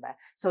September.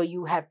 So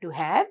you have to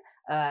have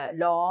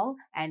long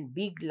and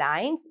big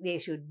lines. They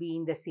should be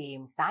in the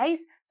same size.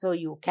 So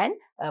you can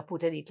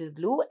put a little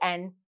glue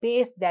and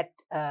paste that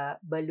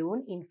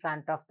balloon in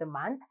front of the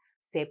month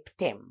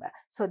September.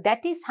 So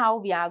that is how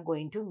we are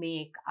going to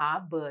make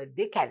our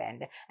birthday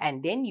calendar.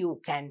 And then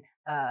you can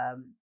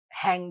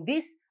hang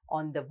this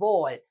on the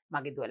wall.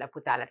 මගේ දුවලා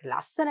පුතාලට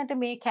ලස්සනට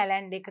මේ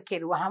calendar එක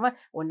කෙරුවාම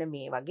ඔන්න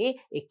මේ වගේ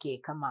එක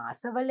එක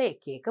මාසවල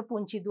එක එක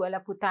පුංචි දුවලා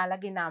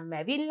පුතාලගේ නම්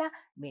ඇවිල්ලා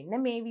මෙන්න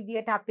මේ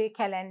විදියට අපේ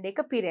කැලෙන්ඩර් එක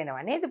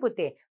පිරෙනවා නේද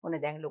පුතේ? ඔන්න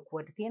දැන්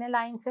ලොකුවට තියෙන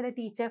ලයින්ස් වල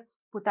ටීචර්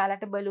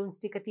පුතාලට බලූන්ස්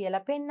ටික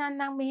තියලා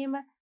පෙන්නන්නම් මෙහෙම.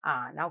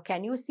 Now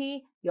can you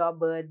see your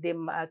birthday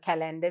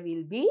calendar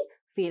will be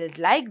filled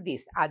like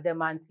this. Other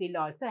months will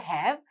also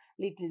have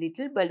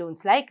little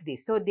balloons like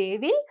this. So they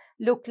will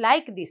look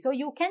like this. So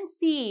you can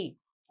see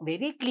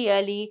very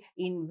clearly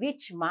in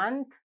which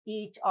month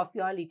each of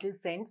your little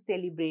friends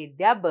celebrate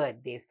their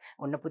birthdays.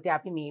 ඔන්න පුතේ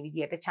අපි මේ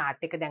විදියට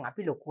chart එක දැන්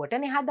අපි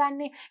ලොකුවටනේ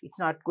හදන්නේ. It's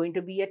not going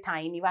to be a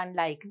tiny one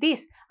like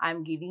this. I'm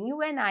giving you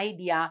an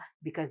idea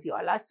because you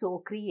all are so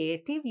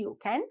creative. You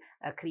can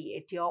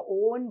create your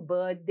own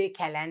birthday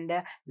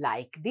calendar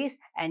like this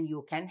and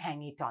you can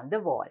hang it on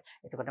the wall.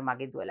 එතකොට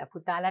මගේ දුවලා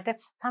පුතාලට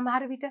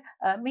සමහර විට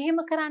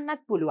මෙහෙම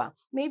කරන්නත් පුළුවන්.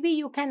 Maybe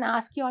you can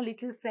ask your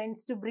little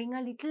friends to bring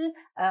a little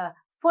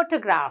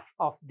photograph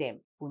of them.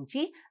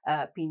 පුංචි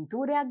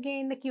පින්තූරයක්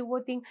ගේන්න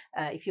කිව්වොත්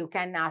if you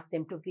can ask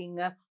them to bring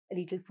a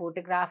little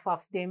photograph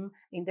of them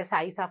in the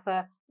size of a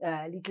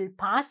little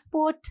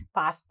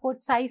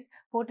passport size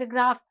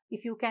photograph,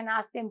 if you can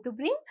ask them to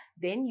bring,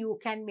 then you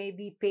can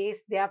maybe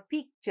paste their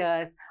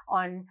pictures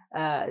on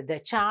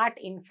the chart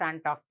in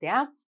front of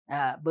their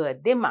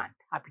birthday month.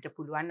 අපිට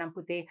පුළුවන් නම්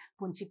පුතේ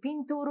පුංචි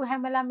පින්තූරු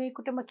හැම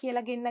ළමයෙකුටම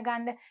කියලා ගෙන්න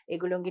ගන්න.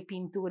 ඒගොල්ලොන්ගේ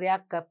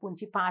පින්තූරයක්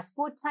පුංචි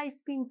passport size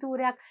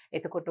පින්තූරයක්.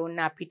 එතකොට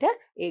ඔන්න අපිට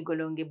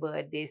ඒගොල්ලොන්ගේ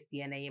birthdays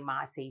තියෙන මේ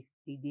මාසෙ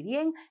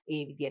ඉදිරියෙන්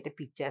ඒ විදියට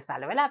pictures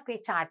අලවලා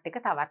අපේ chart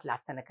එක තවත්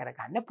ලස්සන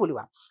කරගන්න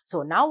පුළුවන්.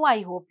 So now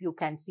I hope you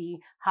can see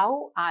how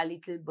our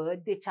little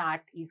birthday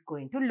chart is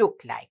going to look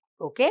like.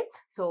 Okay,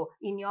 so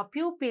in your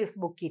pupils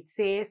book it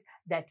says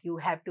that you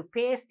have to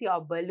paste your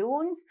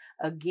balloons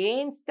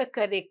against the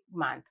correct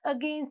month.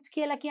 Against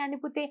කියලා කියන්නේ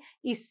පුතේ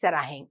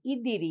ඉස්සරහින්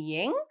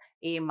ඉදිරියෙන්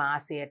ඒ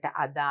මාසයට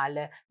අදාළ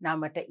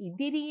නමට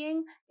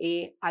ඉදිරියෙන් ඒ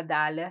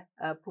අදාළ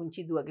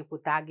පුංචි දුවගේ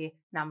පුතාගේ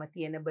නම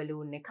තියෙන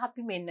බලූන් එක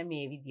අපි මෙන්න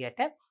මේ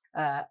විදියට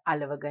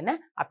අලවගෙන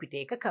අපිට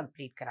ඒක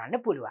complete කරන්න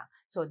පුළුවන්.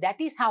 So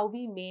that is how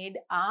we made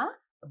our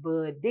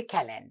birthday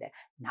calendar.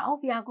 Now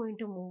we are going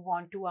to move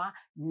on to our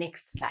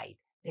next slide.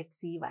 Let's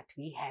see what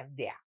we have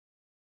there.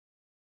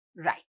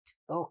 Right.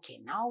 Okay,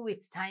 now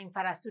it's time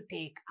for us to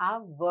take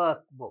our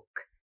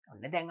workbook.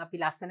 ඔන්න දැන් අපි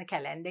ලස්සන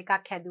calendar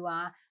එකක් හැදුවා.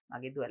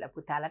 මගේ දුවලා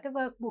පුතාලට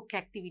workbook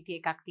activity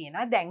එකක්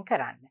තියෙනවා දැන්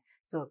කරන්න.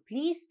 So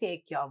please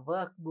take your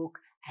workbook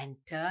and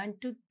turn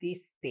to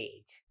this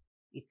page.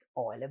 It's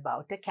all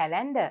about a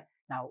calendar.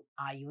 Now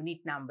our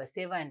unit number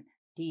 7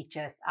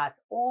 teaches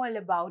us all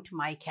about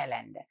my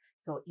calendar.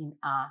 So in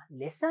our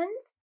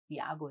lessons, we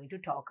are going to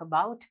talk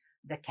about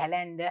the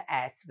calendar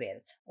as well.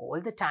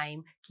 All the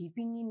time,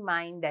 keeping in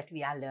mind that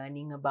we are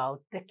learning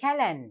about the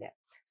calendar.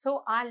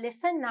 So our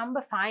lesson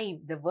number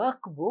 5, the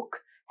workbook,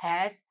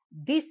 has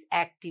this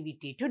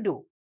activity to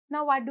do.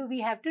 Now what do we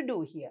have to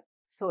do here?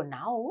 So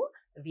now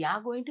we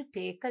are going to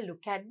take a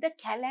look at the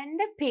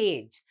calendar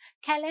page.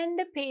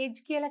 Calendar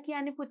page කියලා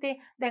කියන්නේ පුතේ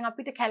දැන්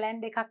අපිට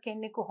calendar එකක්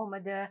එන්නේ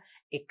කොහොමද?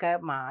 එක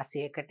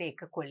මාසයකට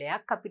එක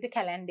කොලයක් අපිට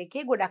calendar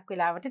එකේ ගොඩක්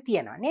වෙලාවට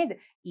තියෙනවා නේද?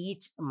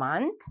 Each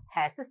month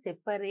has a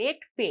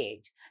separate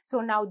page.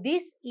 So now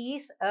this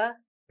is a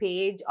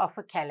page of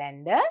a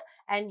calendar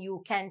and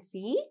you can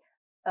see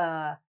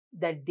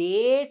the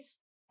dates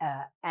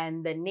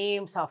and the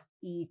names of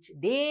each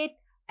date,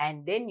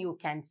 and then you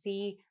can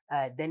see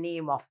the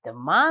name of the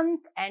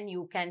month and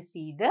you can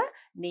see the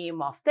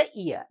name of the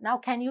year. Now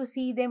can you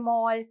see them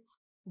all?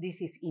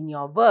 This is in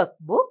your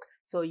workbook.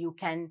 So you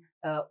can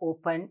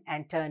open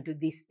and turn to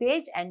this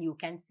page and you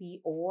can see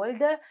all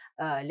the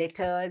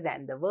letters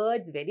and the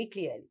words very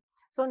clearly.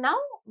 So now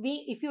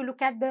if you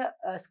look at the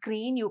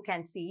screen, you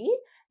can see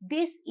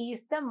this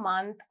is the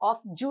month of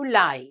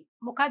July.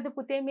 මොකද්ද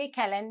පුතේ මේ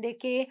calendar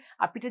එකේ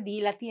අපිට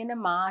දීලා තියෙන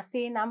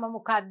මාසේ නම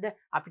මොකද්ද?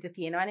 අපිට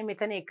තියෙනවානේ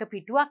මෙතන එක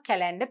පිටුවක්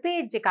කැලෙන්ඩර්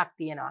පේජ් එකක්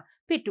තියෙනවා.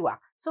 පිටුවක්.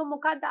 So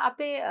මොකද්ද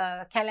අපේ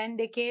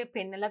කැලෙන්ඩර් එකේ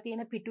පෙන්නලා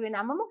තියෙන පිටුවේ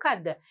නම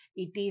මොකද්ද?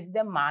 It is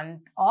the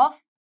month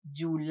of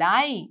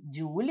July.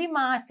 ජූලි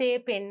මාසේ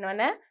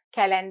පෙන්වන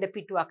කැලෙන්ඩර්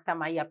පිටුවක්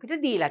තමයි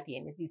අපිට දීලා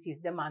තියෙන්නේ. This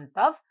is the month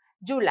of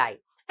July.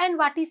 And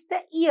what is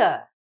the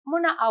year?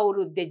 මොන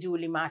අවුරුද්දේ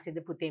ජූලි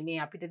මාසෙද පුතේ මේ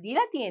අපිට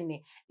දීලා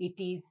තියෙන්නේ? It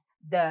is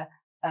the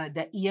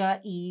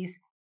year is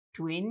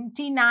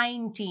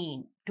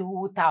 2019.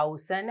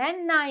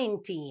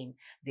 2019.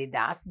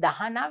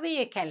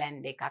 2019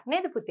 calendar එකක්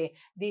නේද පුතේ?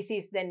 This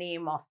is the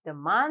name of the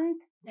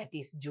month, that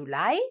is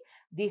July.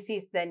 This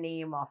is the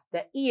name of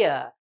the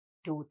year,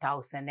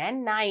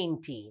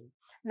 2019.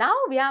 Now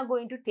we are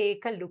going to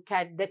take a look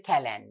at the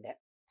calendar.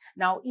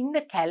 Now in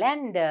the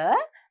calendar,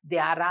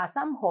 there are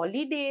some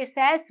holidays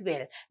as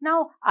well.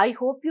 Now, I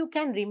hope you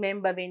can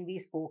remember when we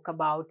spoke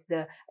about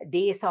the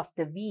days of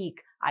the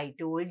week. I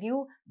told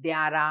you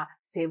there are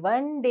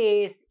 7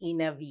 days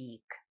in a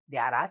week.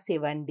 There are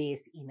 7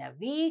 days in a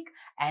week,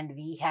 and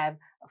we have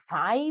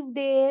 5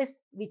 days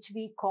which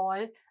we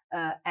call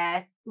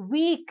as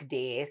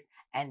weekdays,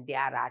 and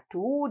there are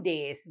 2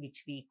 days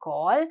which we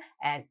call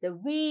as the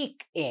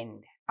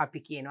weekend. අපි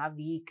කියනවා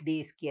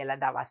weekdays කියලා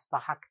දවස්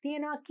 5ක්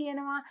තියෙනවා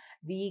කියනවා,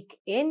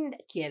 weekend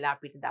කියලා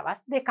අපිට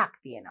දවස් 2ක්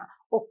තියෙනවා.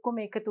 ඔක්කොම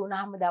එකතු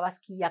වුණාම දවස්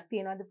කීයක්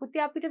තියෙනවද පුතේ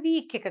අපිට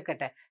week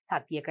එකකට?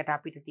 සතියකට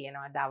අපිට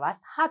තියෙනවා දවස්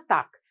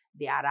 7ක්.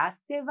 There are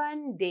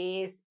 7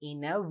 days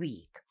in a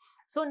week.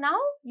 So now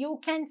you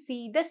can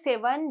see the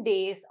 7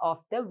 days of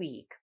the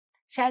week.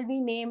 Shall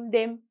we name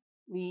them?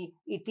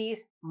 It is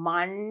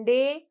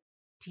Monday,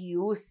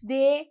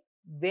 Tuesday,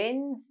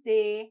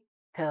 Wednesday,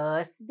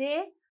 Thursday,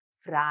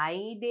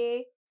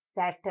 Friday,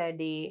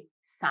 Saturday,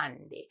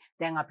 Sunday.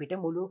 දැන් අපිට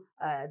මුළු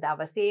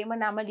දවසේම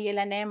නම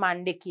ලියලා නැහැ.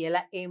 Monday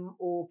කියලා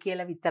MO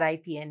කියලා විතරයි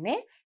තියෙන්නේ.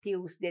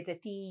 Tuesday ට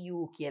TU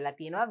කියලා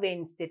තියෙනවා.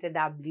 Wednesday ට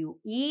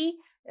WE,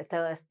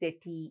 Thursday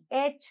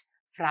TH,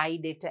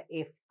 Friday ට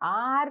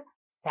FR,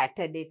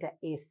 Saturday ට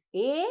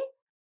SA,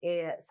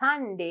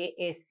 Sunday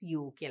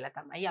SU කියලා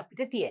තමයි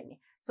අපිට තියෙන්නේ.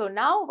 So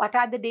now what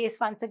are the days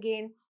once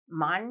again?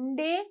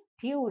 Monday,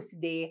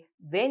 Tuesday,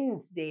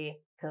 Wednesday,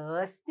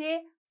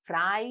 Thursday,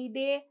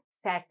 Friday,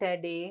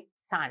 Saturday,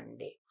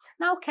 Sunday.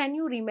 Now, can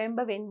you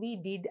remember when we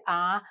did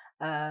our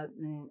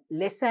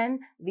lesson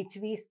which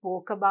we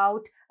spoke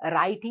about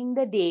writing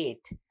the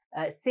date,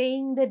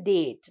 saying the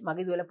date?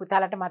 මගේ දුවලා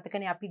පුතාලට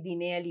මතකනේ අපි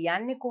දිනය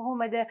ලියන්නේ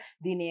කොහොමද,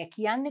 දිනය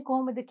කියන්නේ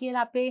කොහොමද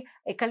කියලා අපේ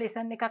එක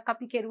lesson එකක්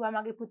අපි කෙරුවා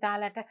මගේ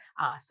පුතාලට.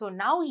 So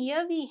now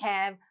here we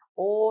have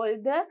all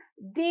the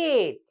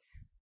dates.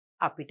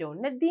 අපිට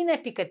ඔන්න දින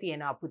ටික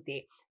තියෙනවා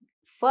පුතේ.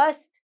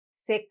 1st,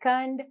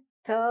 2nd,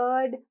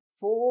 3rd,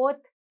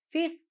 4th,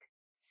 5th,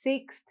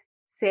 6th,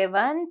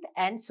 7th,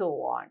 and so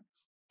on.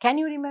 Can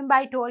you remember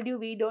I told you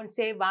we don't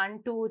say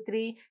 1, 2,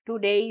 3,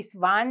 today is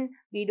 1,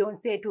 we don't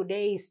say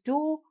today is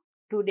 2,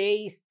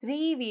 today is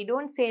 3, we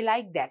don't say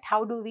like that.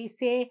 How do we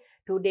say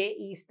today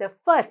is the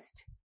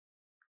 1st,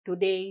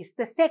 today is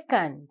the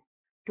 2nd,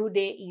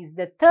 today is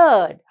the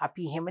 3rd?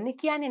 අපි එහෙමනේ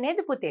කියන්නේ නේද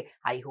පුතේ?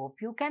 I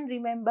hope you can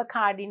remember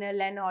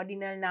cardinal and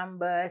ordinal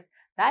numbers,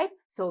 right?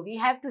 So we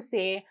have to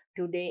say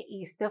today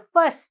is the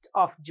 1st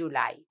of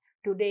July.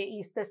 Today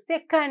is the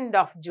 2nd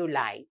of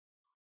July,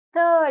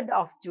 3rd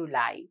of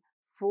July,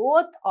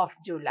 4th of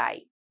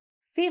July,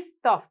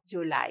 5th of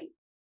July,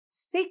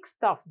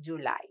 6th of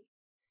July,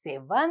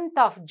 7th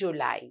of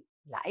July.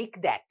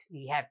 Like that,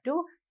 we have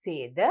to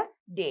say the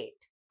date.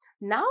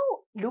 Now,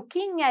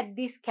 looking at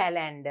this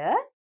calendar,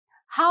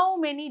 how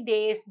many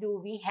days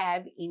do we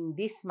have in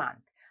this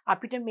month?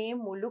 අපිට මේ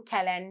මුළු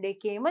calendar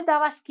එකේම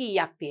දවස්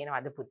කීයක්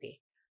තියෙනවද පුතේ?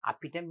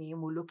 අපිට මේ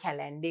මුළු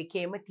calendar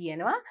එකේම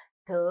තියෙනවා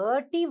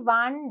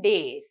 31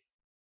 days.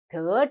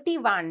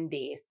 31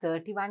 days.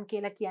 31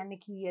 කියලා කියන්නේ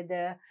කීයද?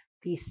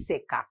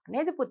 31ක්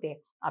නේද පුතේ?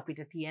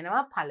 අපිට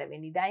තියෙනවා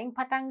පළවෙනිදායින්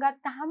පටන්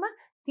ගත්තාම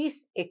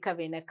 31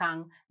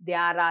 වෙනකන්.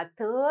 There are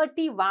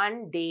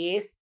 31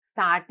 days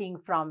starting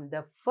from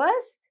the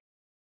 1st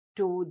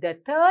to the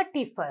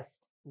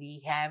 31st.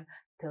 We have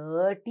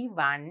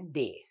 31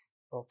 days.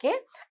 Okay?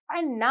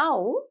 And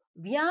now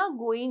we are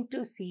going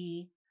to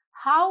see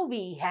how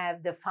we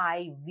have the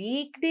 5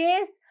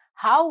 weekdays,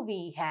 how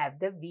we have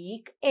the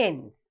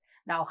weekends.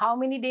 Now, how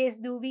many days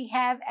do we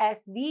have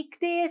as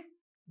weekdays?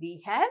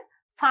 We have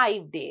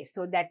 5 days.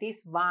 So that is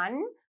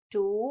 1,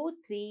 2,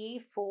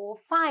 3, 4,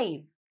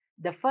 5.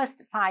 The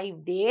first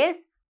 5 days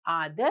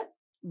are the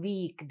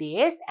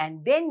weekdays,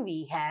 and then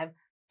we have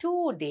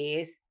 2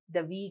 days,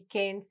 the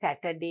weekend,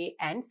 Saturday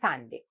and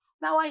Sunday.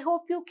 Now, I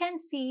hope you can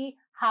see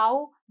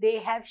how they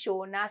have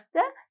shown us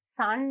the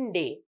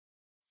Sunday.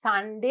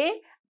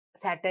 Sunday,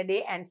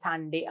 Saturday and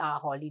Sunday are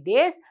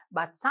holidays,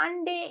 but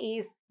Sunday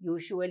is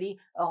usually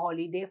a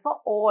holiday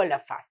for all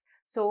of us.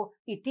 So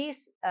it is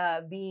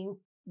being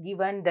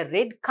given the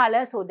red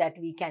color so that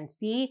we can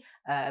see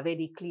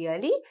very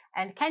clearly.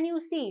 And can you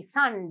see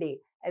Sunday?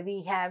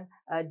 We have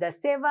the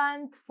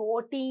 7th,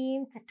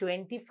 14th,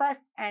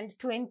 21st and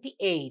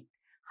 28th.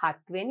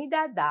 7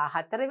 වෙනිදා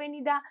 14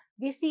 වෙනිදා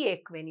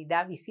 21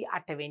 වෙනිදා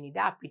 28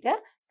 වෙනිදා අපිට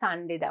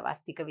Sunday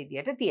දවස් ටික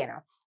විදියට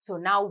තියෙනවා. So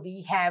now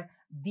we have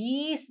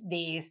these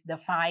days, the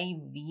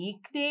 5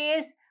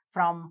 weekdays.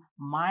 From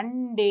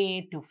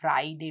Monday to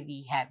Friday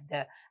we have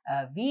the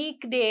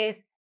weekdays.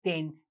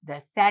 Then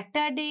the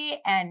Saturday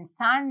and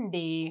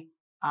Sunday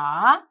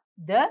are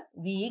the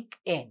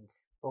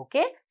weekends.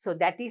 Okay, so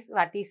that is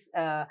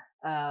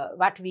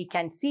what we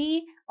can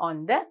see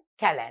on the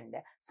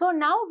calendar. So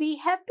now we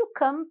have to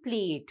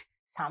complete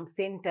some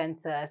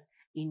sentences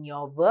in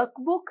your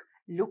workbook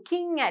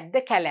looking at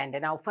the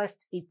calendar. Now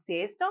first it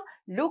says, no,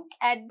 look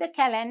at the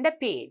calendar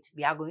page.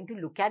 We are going to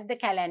look at the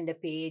calendar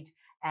page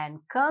and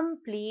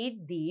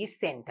complete these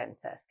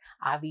sentences.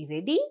 Are we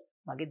ready?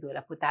 මගේ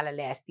දුවලා පුතාලා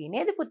ලෑස්ති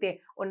නේද පුතේ?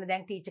 ඔන්න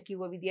දැන් teacher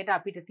කිව්ව විදියට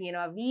අපිට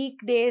තියෙනවා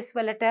weekdays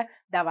වලට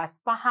දවස්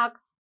 5ක්,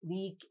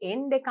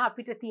 weekend එක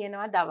අපිට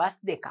තියෙනවා දවස්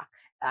 2ක්.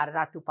 අර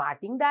රතු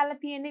පාටින් දාලා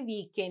තියෙන්නේ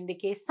weekend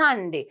එකේ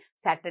Sunday,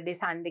 Saturday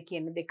Sunday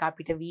කියන දෙක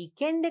අපිට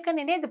weekend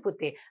එකනේ නේද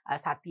පුතේ?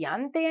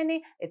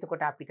 සතියන්තයනේ.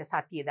 එතකොට අපිට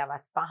සතිය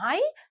දවස්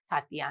 5යි,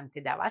 සතියන්තය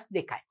දවස්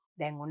 2යි.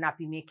 දැන් ඔන්න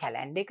අපි මේ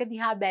කැලෙන්ඩර් එක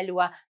දිහා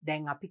බැලුවා.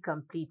 දැන් අපි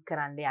complete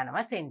කරන්න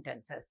යනවා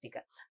sentences ටික.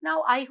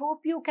 Now I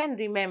hope you can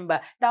remember.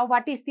 Now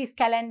what is this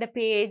calendar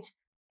page?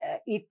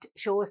 It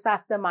shows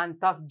us the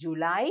month of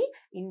July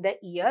in the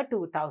year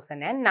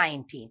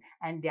 2019,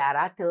 and there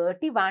are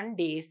 31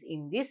 days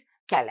in this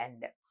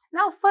calendar.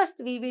 Now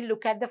first we will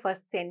look at the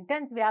first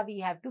sentence where we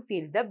have to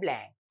fill the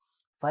blank.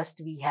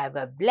 First we have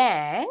a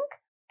blank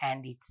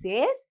and it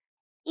says,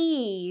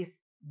 is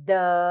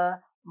the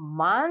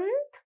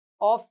month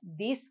of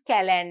this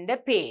calendar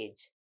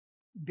page.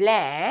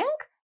 Blank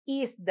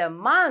is the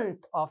month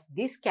of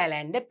this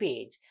calendar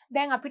page.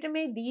 දැන් අපිට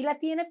මේ දීලා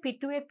තියෙන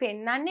පිටුවේ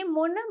පෙන්නන්නේ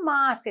මොන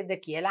මාසෙද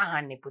කියලා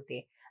අහන්නේ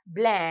පුතේ.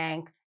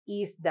 Blank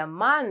is the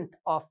month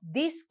of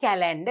this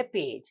calendar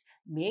page.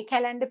 මේ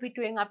calendar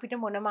පිටුවෙන් අපිට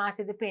මොන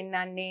මාසෙද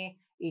පෙන්නන්නේ?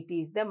 It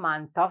is the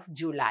month of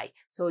July.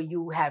 So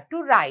you have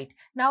to write.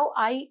 Now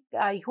I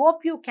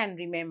hope you can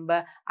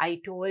remember,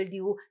 I told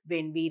you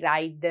when we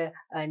write the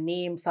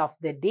names of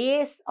the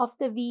days of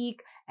the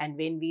week and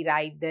when we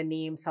write the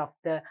names of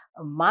the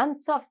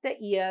months of the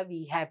year,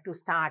 we have to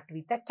start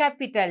with a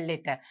capital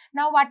letter.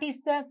 Now what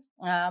is the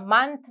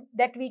month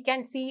that we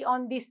can see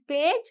on this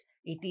page?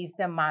 It is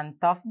the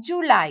month of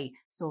July.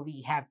 So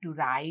we have to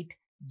write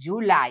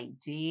July,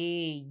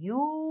 July.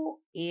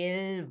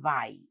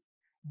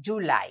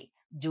 July.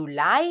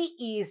 July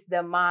is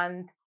the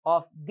month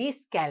of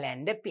this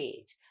calendar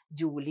page.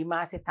 ජූලි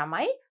මාසේ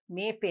තමයි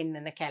මේ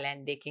පෙන්නන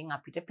calendar එකෙන්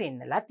අපිට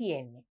පෙන්නලා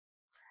තියෙන්නේ.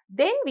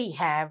 Then we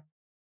have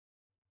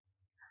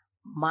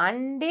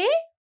Monday,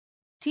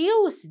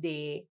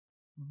 Tuesday,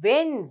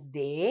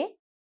 Wednesday,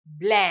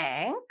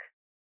 blank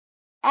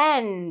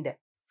and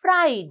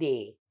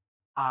Friday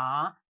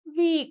are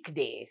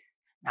weekdays.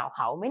 Now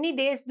how many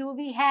days do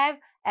we have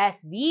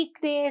as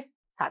weekdays?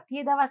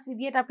 සතිය දවස්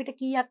විදියට අපිට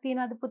කීයක්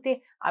තියෙනවද පුතේ?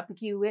 අපි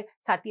කිව්වේ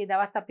සතිය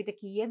දවස් අපිට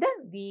කීයද?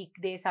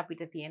 weekdays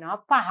අපිට තියෙනවා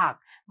 5ක්.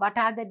 What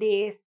are the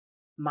days?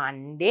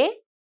 Monday,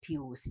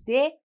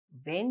 Tuesday,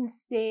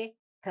 Wednesday,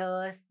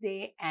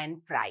 Thursday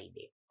and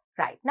Friday.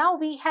 Right, now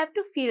we have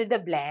to fill the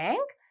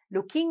blank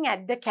looking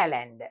at the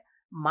calendar.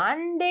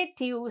 Monday,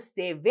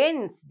 Tuesday,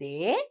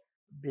 Wednesday,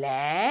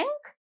 blank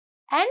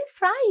and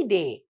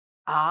Friday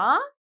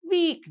are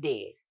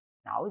weekdays.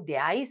 Now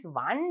there is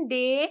one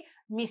day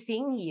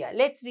missing here.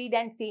 Let's read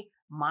and see.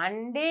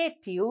 Monday,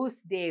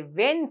 Tuesday,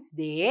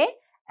 Wednesday,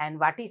 and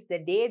what is the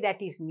day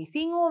that is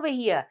missing over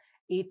here?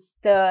 It's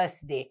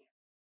Thursday.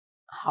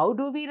 How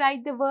do we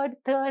write the word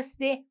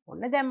Thursday?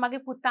 ඔන්න දැන් මගේ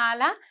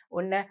පුතාලා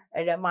ඔන්න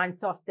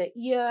months of the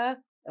year,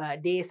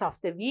 days of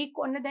the week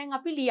ඔන්න දැන්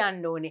අපි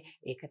ලියන්න ඕනේ.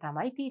 ඒක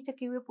තමයි ටීචර්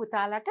කිව්වේ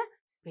පුතාලට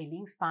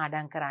spellings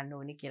පාඩම් කරන්න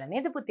ඕනේ කියලා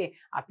නේද පුතේ?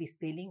 අපි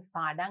spellings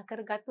පාඩම්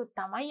කරගත්තොත්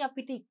තමයි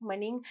අපිට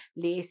ඉක්මනින්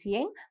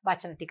ලේසියෙන්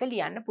වචන ටික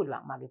ලියන්න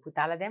පුළුවන්. මගේ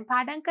පුතාලා දැන්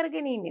පාඩම්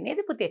කරගෙන ඉන්නේ නේද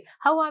පුතේ?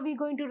 How are we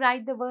going to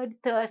write the word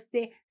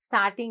Thursday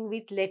starting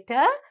with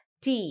letter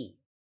T?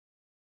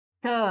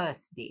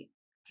 Thursday.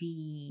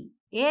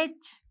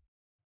 Thursday.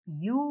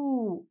 Thursday.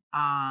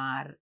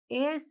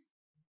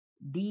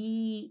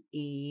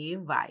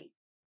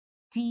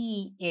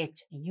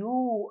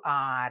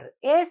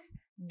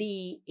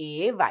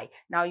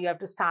 Now you have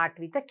to start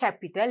with a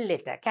capital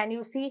letter. Can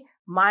you see?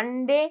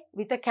 Monday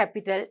with a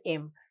capital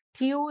M.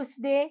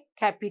 Tuesday,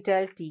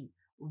 capital T.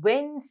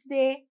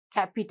 Wednesday,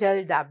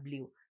 capital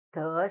W.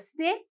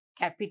 Thursday,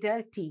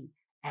 capital T.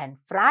 And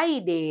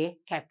Friday,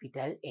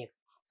 capital F.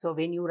 So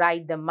when you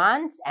write the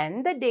months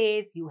and the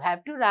days, you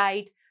have to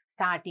write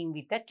starting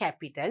with a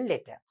capital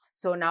letter.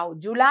 So now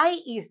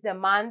July is the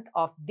month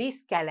of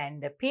this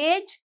calendar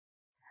page.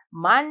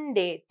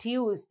 Monday,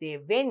 Tuesday,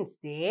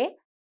 Wednesday,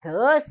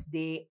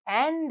 Thursday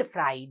and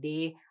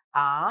Friday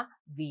are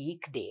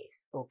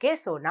weekdays. Okay,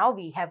 so now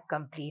we have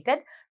completed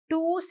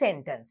 2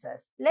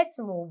 sentences. Let's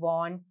move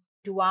on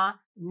to our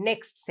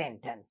next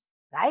sentence,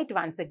 right?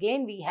 Once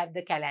again, we have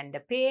the calendar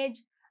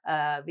page,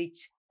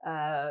 which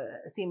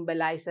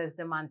symbolizes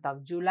the month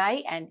of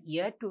July and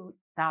year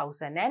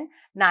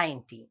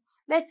 2019.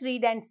 Let's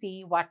read and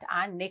see what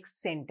our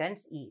next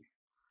sentence is.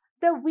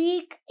 The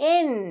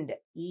weekend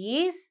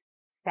is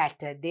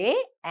Saturday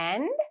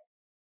and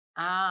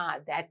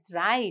that's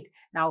right.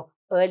 Now,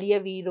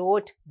 earlier we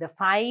wrote the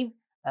 5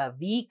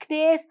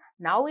 weekdays.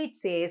 Now it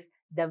says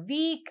the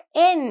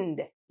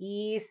weekend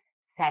is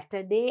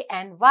Saturday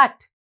and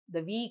what?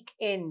 The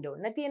weekend.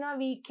 ඔන්න තියෙනවා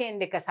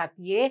weekend එක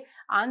සතියේ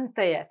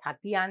අන්තය.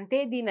 සතිය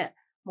අන්තයේ දින.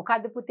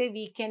 මොකද්ද පුතේ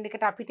weekend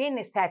එකට අපිට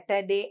එන්නේ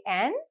Saturday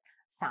and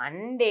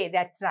Sunday.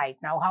 That's right.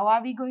 Now, how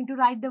are we going to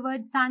write the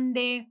word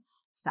Sunday?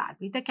 Start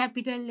with a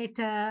capital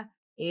letter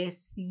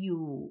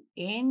S-U-N-D-A-Y.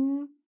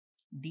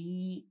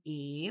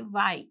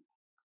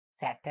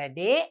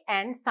 Saturday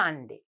and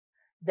Sunday.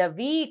 The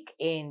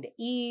weekend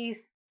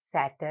is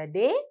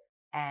Saturday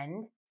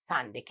and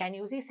Sunday. Can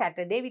you see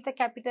Saturday with a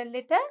capital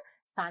letter?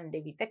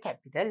 Sunday with a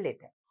capital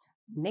letter.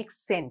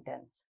 Next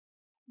sentence.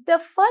 The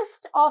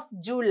 1st of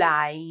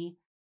July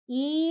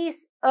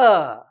is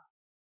the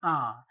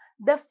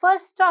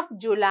 1st of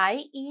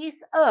July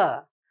is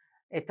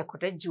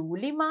එතකොට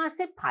ජූලි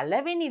මාසේ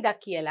පළවෙනිදා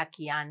කියලා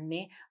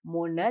කියන්නේ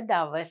මොන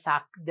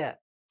දවසක්ද?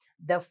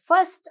 The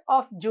 1st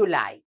of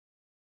July.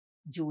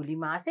 ජූලි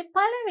මාසේ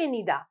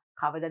පළවෙනිදා.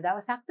 කවද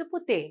දවසක්ද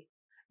පුතේ?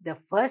 The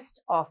 1st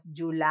of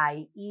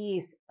July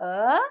is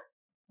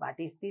what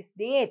is this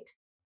date?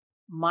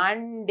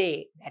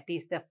 Monday. That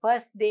is the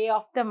first day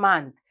of the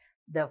month.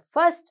 The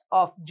 1st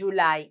of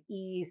July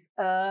is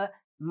a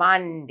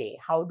Monday.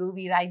 How do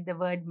we write the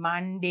word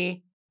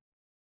Monday?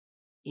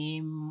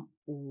 M-O-N-D-A-Y.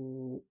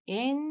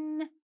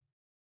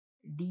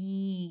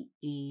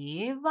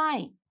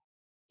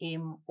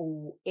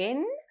 M-O-N-D-A-Y.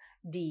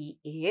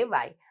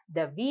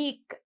 The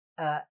week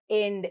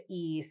end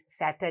is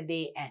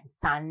Saturday and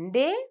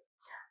Sunday.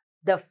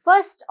 The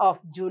 1st of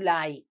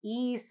July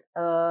is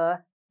a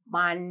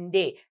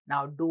Monday.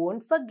 Now,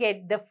 don't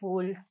forget the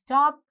full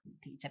stop.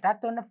 Teacher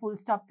tat onna full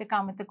stop එක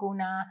අමතක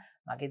වුණා.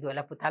 මගේ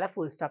දුවලා පුතාලා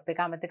full stop එක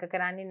අමතක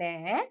කරන්නේ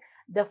නැහැ.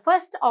 The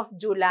 1st of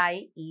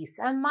July is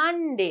a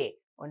Monday.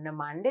 ඔන්න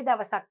Monday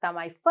දවසක්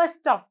තමයි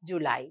 1st of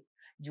July.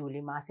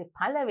 ජූලි මාසේ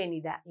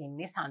පළවෙනිදා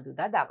එන්නේ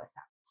සඳුදා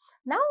දවසක්.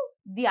 Now,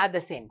 the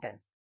other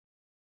sentence.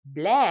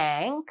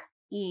 Blank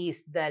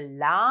is the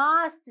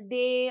last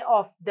day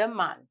of the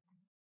month.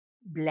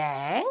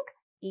 Blank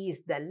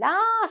is the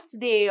last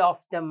day of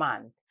the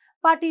month.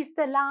 What is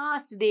the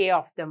last day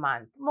of the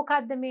month?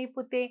 මොකද්ද මේ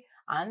පුතේ?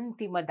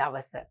 අන්තිම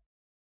දවස.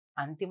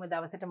 අන්තිම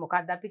දවසට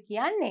මොකක්ද අපි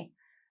කියන්නේ?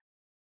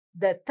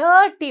 The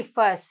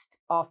 31st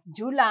of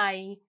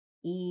July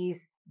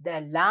is the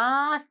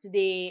last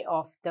day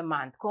of the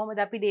month. කොහොමද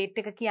අපි date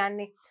එක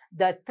කියන්නේ?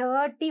 The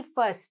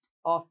 31st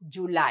of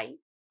July.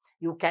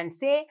 You can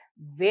say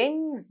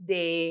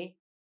Wednesday,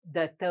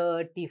 the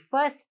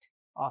 31st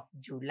of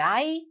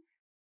July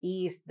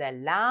is the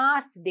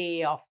last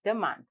day of the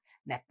month.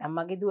 නැත්තම්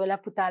මගේ දුවලා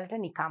පුතාලට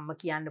නිකම්ම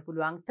කියන්න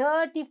පුළුවන්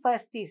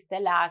 31st is the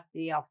last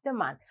day of the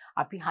month.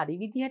 අපි හරි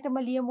විදිහටම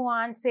ලියමු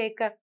answer එක.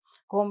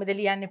 කොහොමද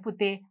ලියන්නේ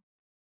පුතේ?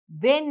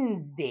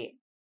 Wednesday.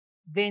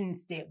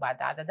 Wednesday.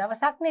 බදාදා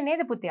දවසක්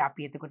නේද පුතේ?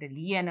 අපි එතකොට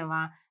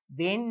ලියනවා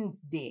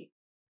Wednesday.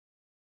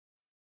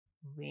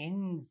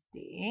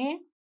 Wednesday.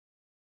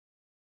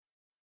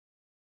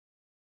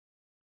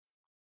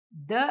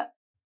 The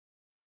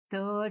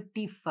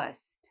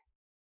 31st.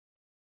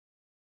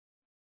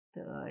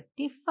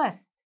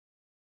 31st.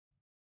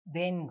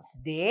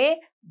 Wednesday,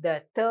 the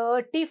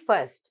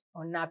 31st.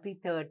 ඔන්න අපි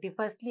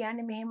 31st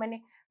ලියන්නේ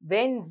මෙහෙමනේ.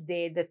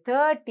 Wednesday, the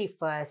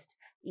 31st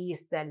is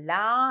the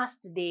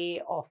last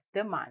day of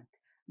the month.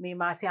 මේ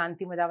මාසේ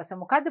අන්තිම දවස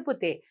මොකද්ද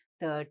පුතේ?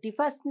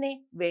 31st නේ.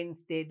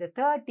 Wednesday, the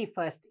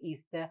 31st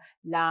is the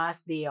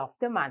last day of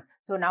the month.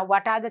 So now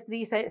what are the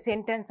 3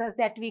 sentences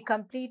that we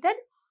completed?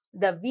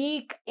 The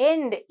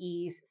weekend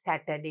is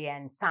Saturday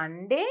and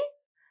Sunday.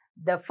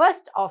 The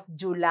 1st of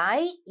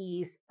July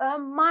is a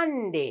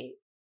Monday.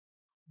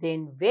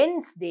 Then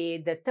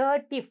Wednesday, the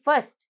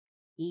 31st,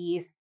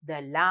 is the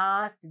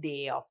last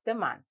day of the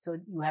month. So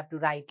you have to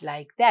write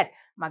like that.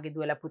 මගේ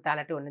දුවලා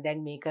පුතාලට ඕන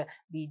දැන් මේක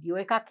video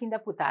එකක් හින්දා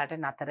පුතාලට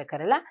නතර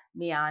කරලා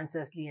මේ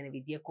answers ලියන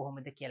විදිය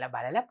කොහොමද කියලා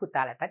බලලා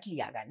පුතාලටත්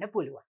ලියා ගන්න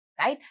පුළුවන්.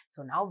 Right?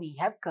 So now we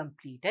have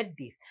completed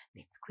this.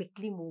 Let's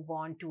quickly move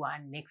on to our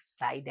next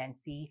slide and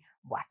see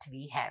what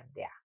we have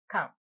there.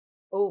 Come.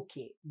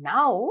 Okay.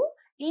 Now,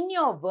 in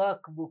your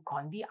workbook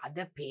on the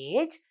other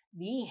page,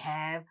 we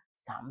have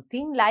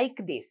something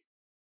like this.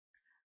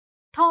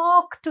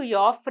 Talk to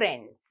your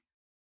friends.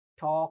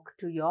 Talk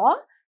to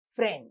your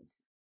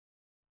friends.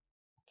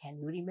 Can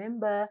you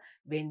remember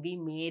when we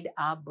made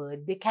our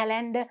birthday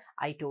calendar?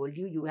 I told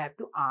you, you have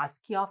to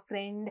ask your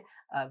friend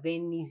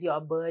when is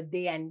your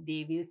birthday and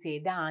they will say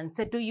the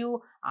answer to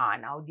you.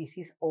 Now this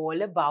is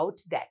all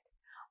about that.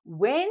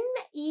 When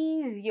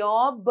is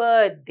your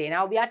birthday?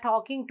 Now we are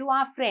talking to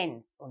our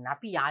friends.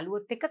 අපි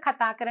යාළුවොත් එක්ක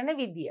කතා කරන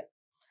විදිය.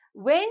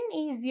 When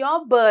is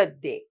your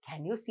birthday?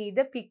 Can you see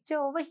the picture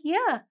over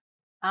here?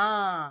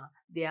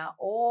 They are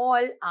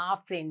all our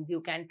friends.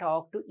 You can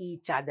talk to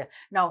each other.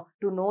 Now,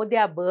 to know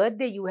their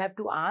birthday, you have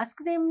to ask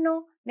them,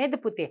 no? නේද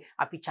පුතේ?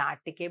 අපි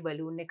chart එකේ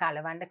balloon එක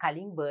අලවන්න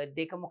කලින්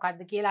birthday එක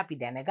මොකක්ද කියලා අපි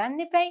දැනගන්න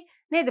එපයි.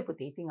 නේද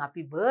පුතේ? ඉතින්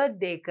අපි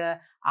birthday එක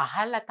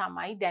අහලා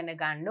තමයි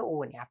දැනගන්න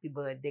ඕනේ. අපි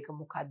birthday එක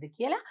මොකක්ද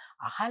කියලා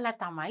අහලා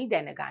තමයි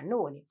දැනගන්න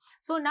ඕනේ.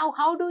 So now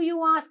how do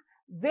you ask?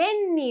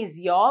 When is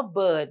your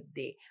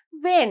birthday?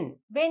 When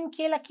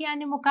කියලා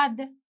කියන්නේ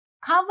මොකක්ද?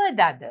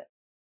 කවදද?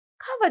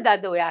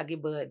 කවදද ඔයාගේ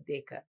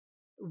birthday එක?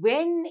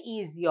 When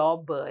is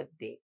your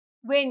birthday?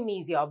 When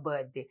is your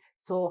birthday?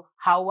 So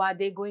how are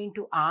they going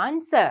to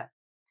answer?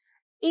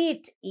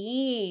 It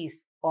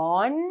is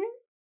on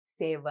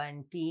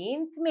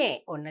 17th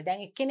May. ඔන්න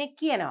දැන් එක්කෙනෙක්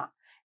කියනවා.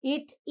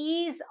 It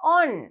is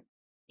on.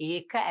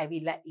 ඒක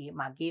ඇවිල්ලා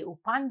මගේ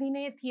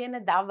උපන්දිනය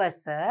තියෙන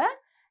දවස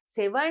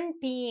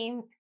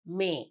 17th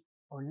May.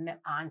 ඔන්න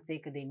answer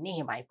එක දෙන්නේ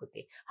එහෙමයි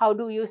පුතේ. How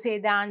do you say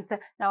the answer?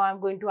 Now I'm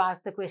going to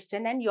ask the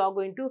question and you're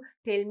going to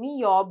tell me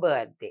your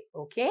birthday.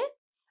 Okay?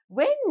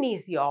 When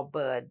is your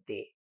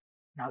birthday?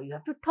 Now you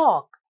have to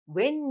talk.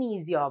 When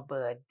is your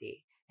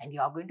birthday? And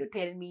you are going to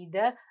tell me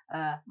the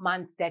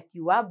month that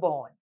you are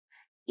born.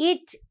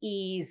 It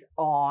is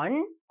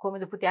on.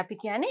 කොහොමද පුතේ අපි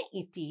කියන්නේ?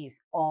 It is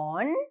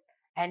on.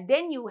 And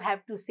then you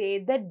have to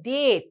say the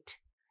date.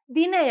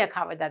 දිනය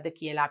කවදද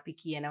කියලා අපි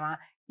කියනවා.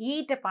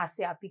 ඊට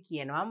පස්සේ අපි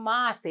කියනවා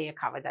මාසය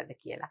කවදද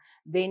කියලා.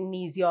 When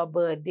is your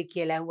birthday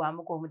කියලා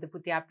අහුවාම කොහොමද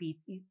පුතේ අපි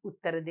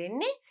උත්තර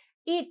දෙන්නේ?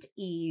 It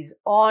is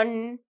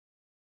on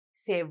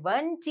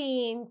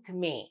 17th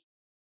May.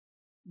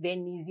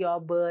 When is your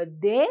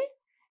birthday?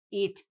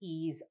 It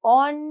is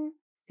on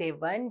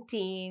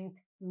 17th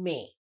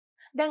May.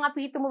 දැන්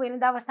අපි හිතමු වෙන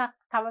දවසක්,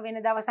 තව වෙන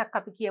දවසක්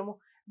අපි කියමු.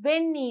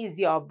 When is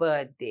your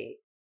birthday?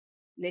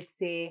 Let's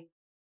say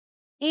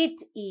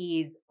it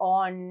is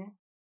on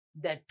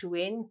the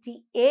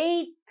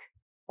 28th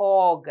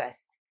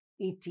August.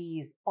 It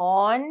is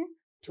on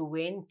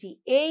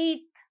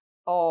 28th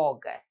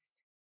August.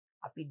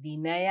 අපි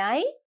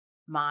දිනයයි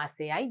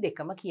මාසයයි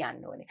දෙකම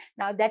කියන්න ඕනේ.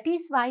 Now that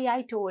is why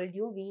I told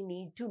you we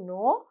need to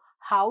know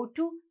how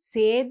to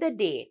say the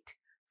date.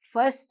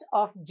 1st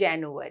of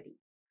January,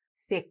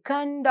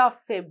 2nd of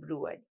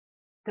February,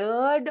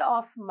 3rd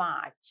of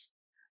March,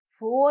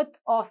 4th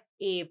of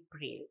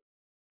April,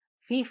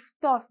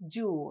 5th of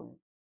June.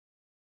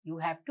 You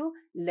have to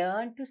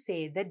learn to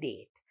say the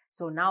date.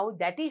 So now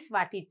that is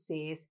what it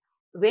says.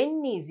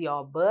 When is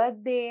your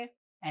birthday?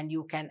 And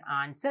you can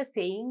answer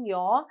saying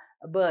your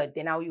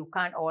birthday. Now you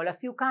can't, all of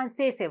you can't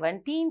say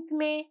 17th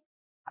May.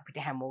 අපිට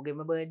හැමෝගෙම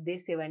birthday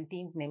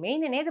 17th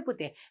නෙමෙයිනේ නේද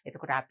පුතේ?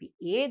 එතකොට අපි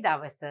ඒ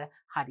දවස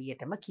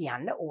හරියටම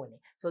කියන්න ඕනේ.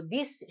 So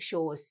this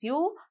shows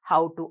you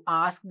how to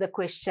ask the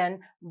question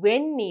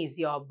when is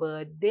your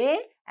birthday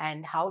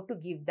and how to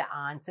give the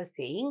answer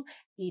saying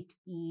it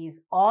is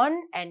on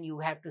and you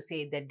have to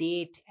say the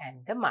date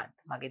and the month.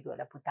 මගේ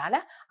දුවලා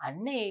පුතාලා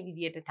අන්න ඒ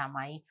විදියට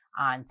තමයි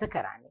answer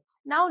කරන්නේ.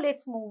 Now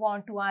let's move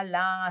on to our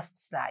last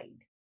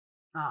slide.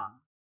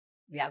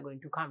 We are going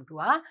to come to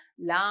our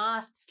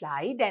last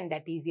slide and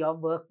that is your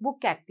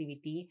workbook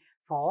activity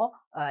for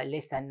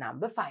lesson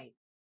number 5.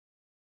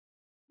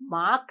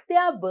 Mark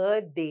their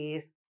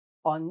birthdays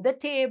on the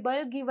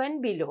table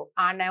given below.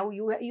 Now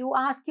you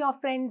ask your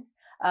friends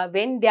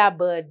when their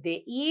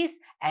birthday is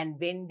and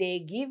when they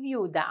give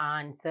you the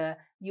answer,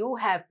 you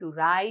have to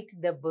write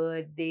the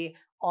birthday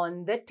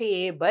on the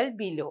table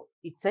below.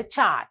 It's a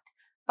chart.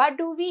 What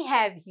do we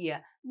have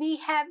here? We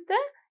have the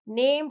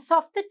names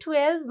of the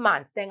 12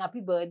 months. දැන්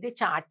අපි birthday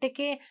chart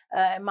එකේ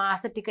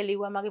මාස ටික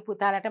ලිව්වා මගේ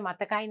පුතාලට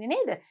මතකයිනේ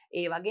නේද?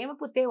 ඒ වගේම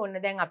පුතේ ඔන්න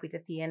දැන් අපිට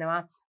තියෙනවා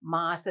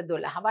මාස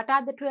 12. What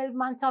are the 12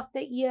 months of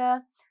the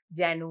year?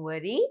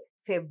 January,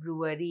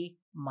 February,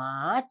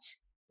 March,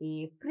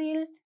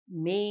 April,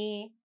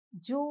 May,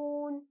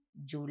 June,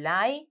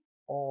 July,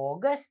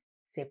 August,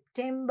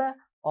 September,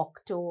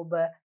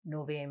 October,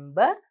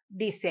 November,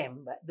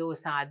 December.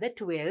 Those are the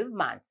 12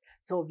 months.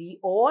 So we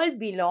all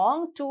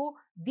belong to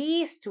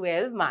these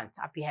 12 months.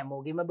 අපි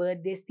හැමෝගෙම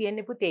birthdays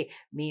තියෙන්නේ පුතේ.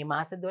 මේ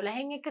මාස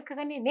 12න්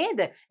එකකනේ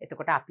නේද?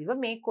 එතකොට අපිව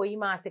මේ කොයි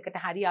මාසයකට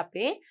හරි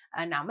අපේ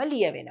නම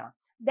ලියවෙනවා.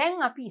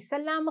 දැන් අපි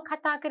ඉස්සල්ලාම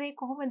කතා කරේ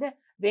කොහොමද?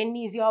 When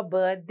is your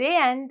birthday?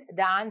 And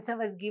the answer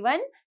was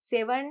given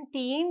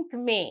 17th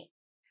May.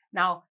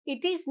 Now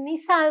it is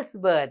Nisal's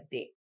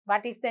birthday.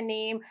 What is the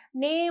name?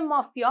 Name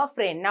of your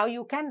friend. Now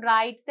you can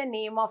write the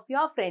name of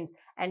your friends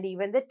and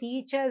even the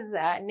teacher's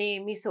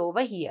name is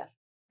over here,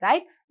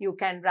 right? You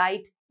can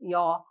write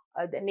your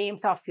the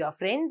names of your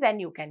friends and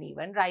you can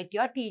even write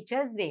your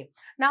teacher's name.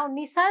 Now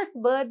Nisal's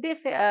birthday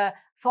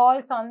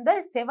falls on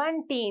the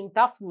 17th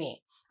of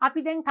May.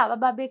 අපි දැන් තව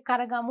බබෙක්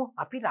කරගමු.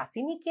 අපි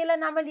රසිනි කියලා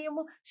නම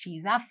ලියමු.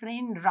 She's our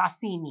friend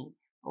Rasini.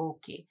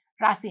 Okay.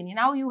 Rasini.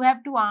 Now you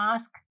have to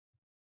ask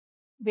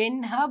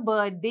when her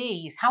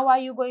birthday is. How are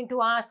you going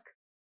to ask?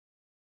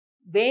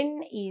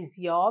 When is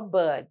your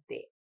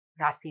birthday?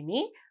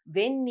 Rasini,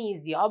 when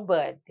is your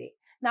birthday?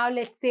 Now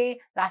let's say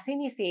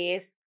Rasini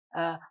says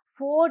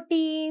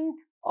 14th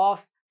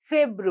of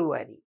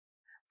February.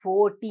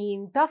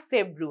 14th of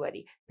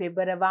February.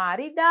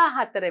 පෙබරවාරි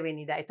 14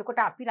 වෙනිදා. එතකොට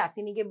අපි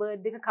රසිනිගේ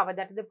birthday එක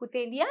කවදටද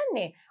පුතේ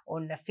ලියන්නේ?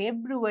 ඔන්න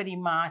February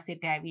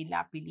මාසෙට ඇවිල්ලා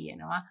අපි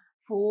ලියනවා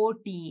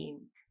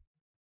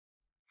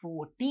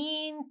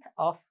 14th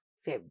of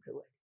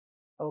February.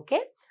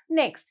 Okay?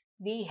 Next,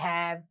 we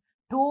have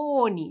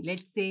Tony.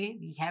 Let's say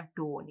we have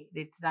Tony.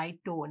 Let's write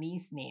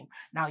Tony's name.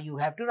 Now you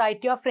have to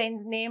write your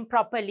friend's name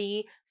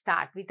properly.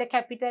 Start with a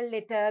capital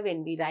letter.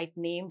 When we write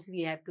names,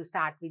 we have to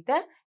start with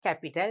a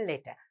capital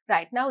letter.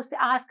 Right, now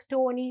ask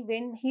Tony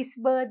when his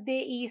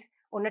birthday is.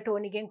 ඔන්න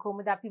Tony ගෙන්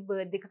කොහොමද අපි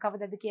birthday එක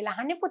කවදද කියලා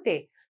අහන්නේ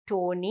පුතේ?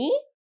 Tony,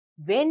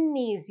 when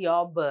is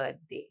your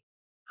birthday?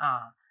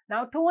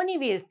 Now Tony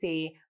will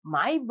say,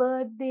 my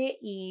birthday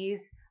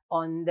is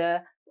on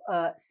the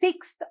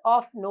 6th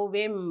of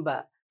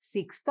November.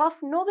 6th of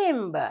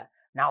November.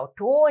 Now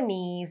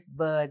Tony's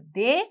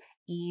birthday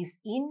is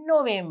in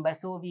November.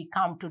 So we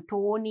come to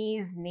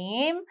Tony's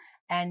name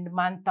and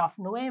month of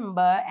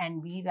November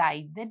and we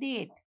write the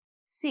date.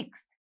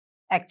 6th.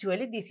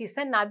 Actually, this is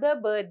another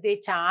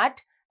birthday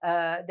chart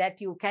that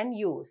you can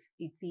use.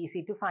 It's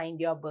easy to find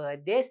your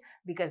birthdays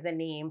because the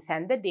names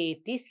and the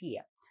date is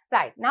here.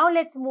 Right, now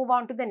let's move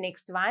on to the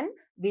next one.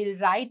 We'll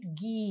write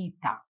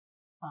Geeta.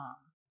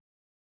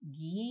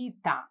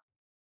 Geeta.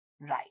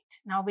 Right.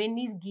 Now, when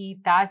is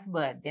Geeta's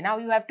birthday? Now,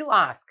 you have to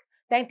ask.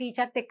 Then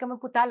teacher tekkama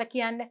putala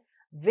kiyanne.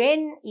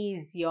 When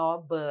is your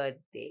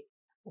birthday?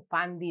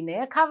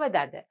 Upandinaya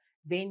kavadada.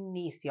 When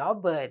is your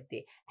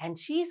birthday? And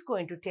she's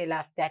going to tell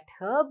us that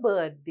her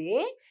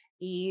birthday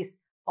is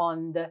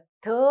on the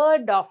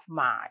 3rd of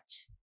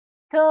March.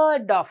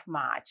 3rd of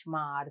March.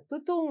 Martu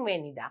 3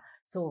 wenida.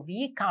 So,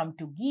 we come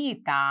to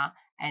Geeta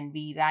and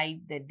we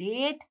write the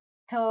date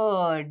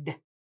 3rd.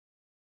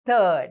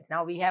 3rd.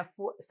 Now, we have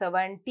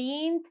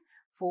 17th,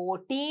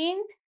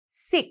 14th,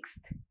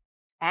 6th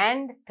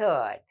and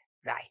 3rd.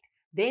 Right.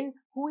 Then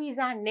who is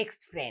our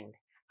next friend?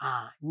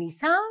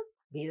 Nisam.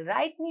 We'll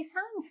write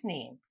Nisam's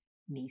name.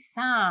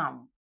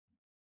 Nisam.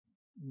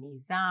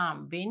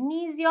 Nizam. When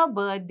is your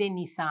birthday,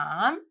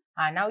 Nisam?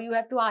 Now you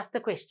have to ask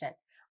the question.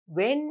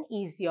 When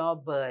is your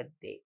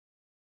birthday?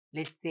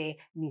 Let's say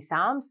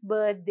Nisam's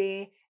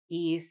birthday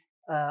is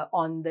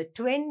on the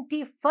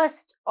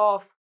 21st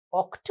of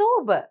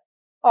October.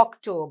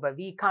 October.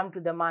 We come to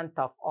the month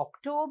of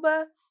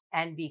October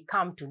and we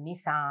come to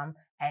Nisam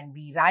and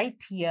we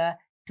write here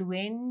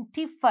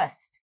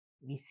 21st.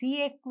 We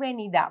see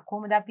ekwenida.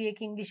 කොහොමද අපි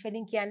ඒක ඉංග්‍රීසි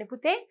වලින් කියන්නේ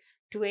පුතේ?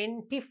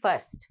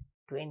 21st.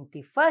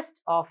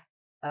 21st of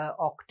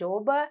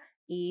October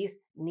is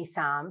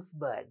Nisam's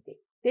birthday.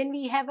 Then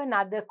we have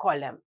another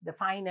column, the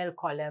final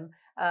column.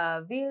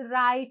 We'll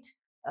write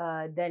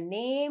the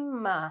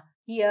name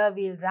here.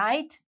 We'll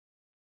write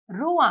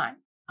Ruan.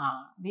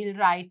 We'll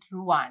write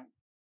Ruan.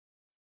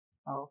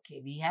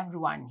 Okay, we have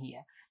Ruan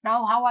here.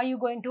 Now, how are you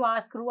going to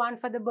ask Ruan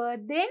for the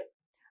birthday?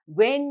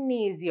 When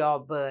is your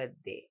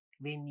birthday?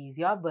 When is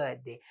your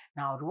birthday?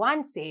 Now,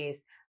 Ruan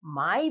says,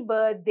 my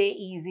birthday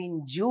is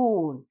in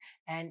June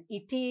and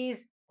it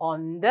is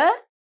on the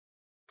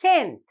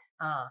 10th.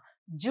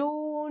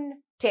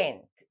 June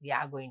 10th. We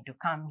are going to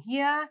come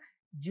here.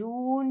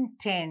 June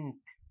 10th.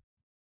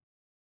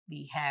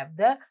 We have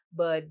the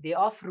birthday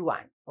of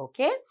Ruan.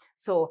 Okay.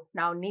 So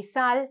now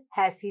Nisal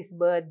has his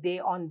birthday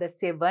on the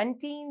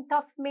 17th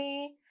of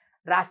May.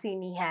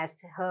 Rasini has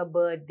her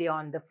birthday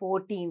on the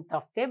 14th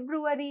of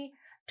February.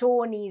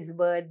 Tony's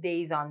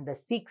birthday is on the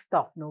 6th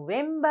of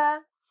November.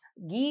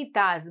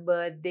 Geeta's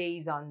birthday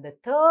is on the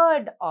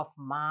 3rd of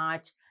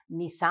March.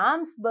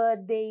 Nisam's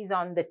birthday is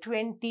on the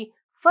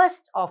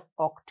 21st of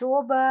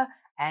October.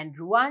 And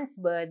Ruan's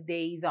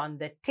birthday is on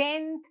the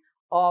 10th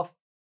of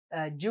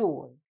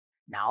June.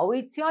 Now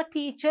it's your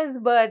teacher's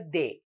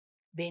birthday.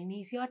 When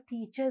is your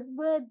teacher's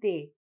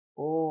birthday?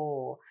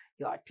 Oh,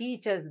 your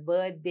teacher's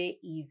birthday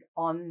is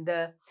on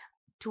the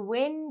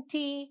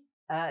 20th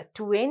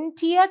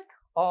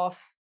of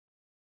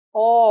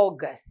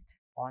August.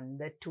 On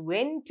the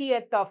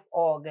 20th of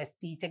August.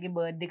 Teacher ki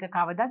birthday ka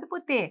kavadada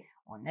putte?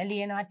 Onna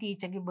liyenawa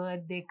teacher ki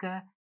birthday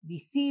ka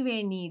 20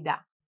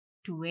 wenida.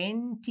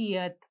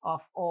 20th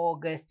of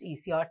August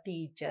is your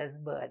teacher's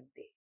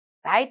birthday.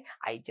 Right?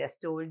 I just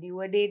told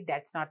you a date.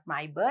 That's not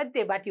my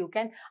birthday, but you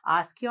can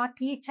ask your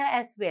teacher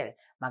as well.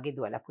 Mage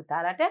duwala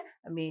putalata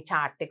me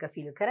chart එක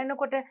fill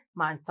කරනකොට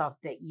months of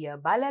the year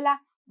බලලා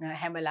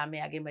හැම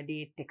ළමයාගේම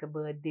date එක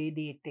birthday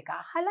date එක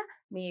අහලා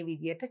මේ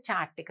විදියට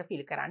chart එක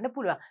fill කරන්න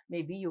පුළුවන්.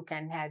 Maybe you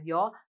can have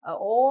your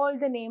all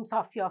the names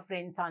of your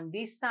friends on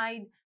this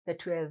side, the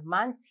 12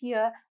 months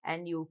here,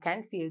 and you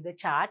can fill the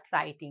chart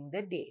writing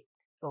the date.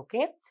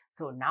 Okay?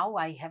 So now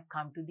I have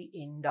come to the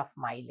end of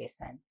my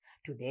lesson.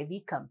 Today we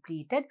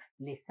completed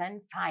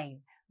lesson 5.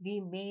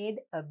 We made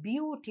a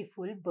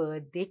beautiful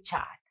birthday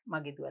chart.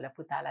 මගේ දුවලා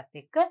පුතාලත්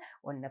එක්ක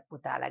ඔන්න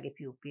පුතාලගේ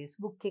pupils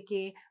book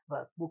එකේ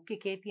workbook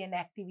එකේ තියෙන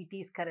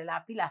activities කරලා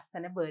අපි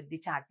ලස්සන birthday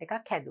chart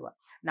එකක් හැදුවා.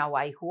 Now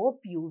I hope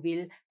you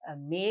will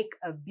make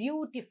a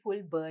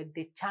beautiful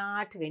birthday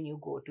chart when you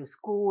go to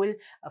school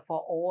for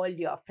all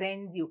your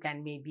friends. You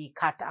can maybe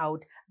cut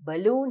out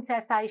balloons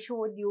as I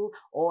showed you,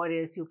 or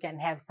else you can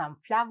have some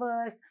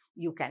flowers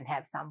You can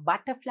have some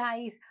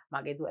butterflies.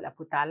 මගේ දුවලා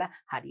පුතාලා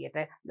හරියට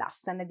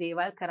ලස්සන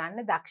දේවල්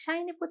කරන්න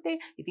දක්ෂයිනේ පුතේ.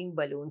 ඉතින්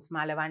balloons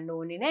මලවන්න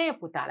ඕනේ නෑ.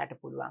 පුතාලට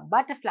පුළුවන්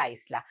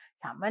butterfliesලා,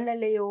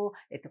 සමනලයෝ,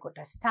 එතකොට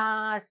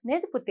stars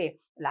නේද පුතේ?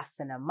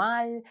 ලස්සන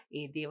මල්,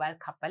 ඒ දේවල්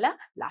කපලා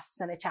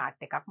ලස්සන chart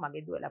එකක්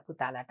මගේ දුවලා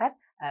පුතාලටත්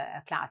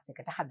class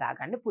එකට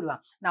හදාගන්න පුළුවන්.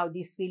 Now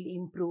this will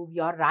improve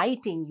your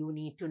writing. You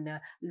need to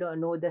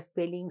know the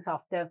spellings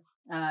of the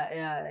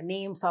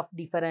names of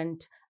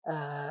different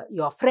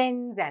your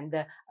friends and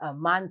the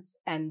months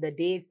and the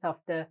dates of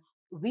the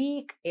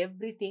week.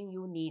 Everything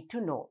you need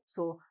to know.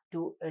 So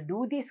to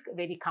do this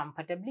very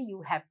comfortably,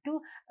 you have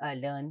to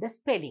learn the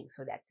spelling.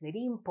 So that's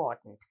very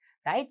important,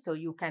 right? So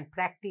you can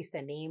practice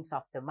the names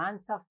of the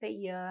months of the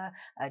year,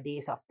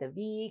 days of the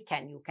week,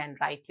 and you can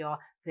write your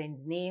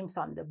friends' names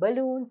on the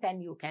balloons,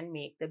 and you can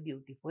make the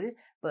beautiful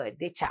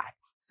birthday chart.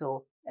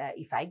 So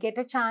if I get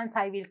a chance,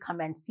 I will come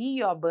and see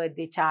your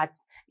birthday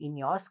charts in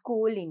your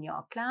school, in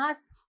your class,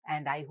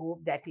 and I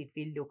hope that it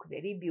will look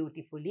very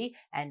beautifully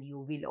and you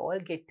will all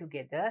get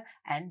together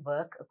and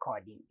work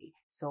accordingly.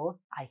 So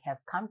I have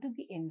come to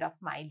the end of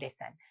my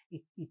lesson.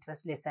 It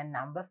was lesson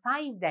number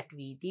 5 that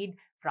we did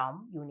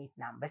from unit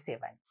number 7.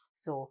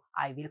 So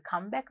I will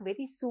come back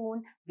very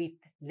soon with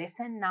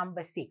lesson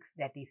number 6.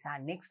 That is our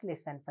next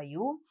lesson for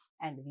you,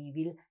 and we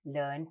will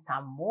learn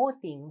some more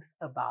things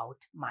about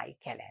my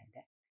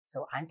calendar.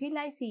 So until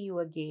I see you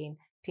again,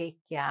 take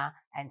care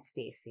and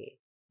stay safe.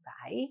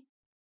 Bye.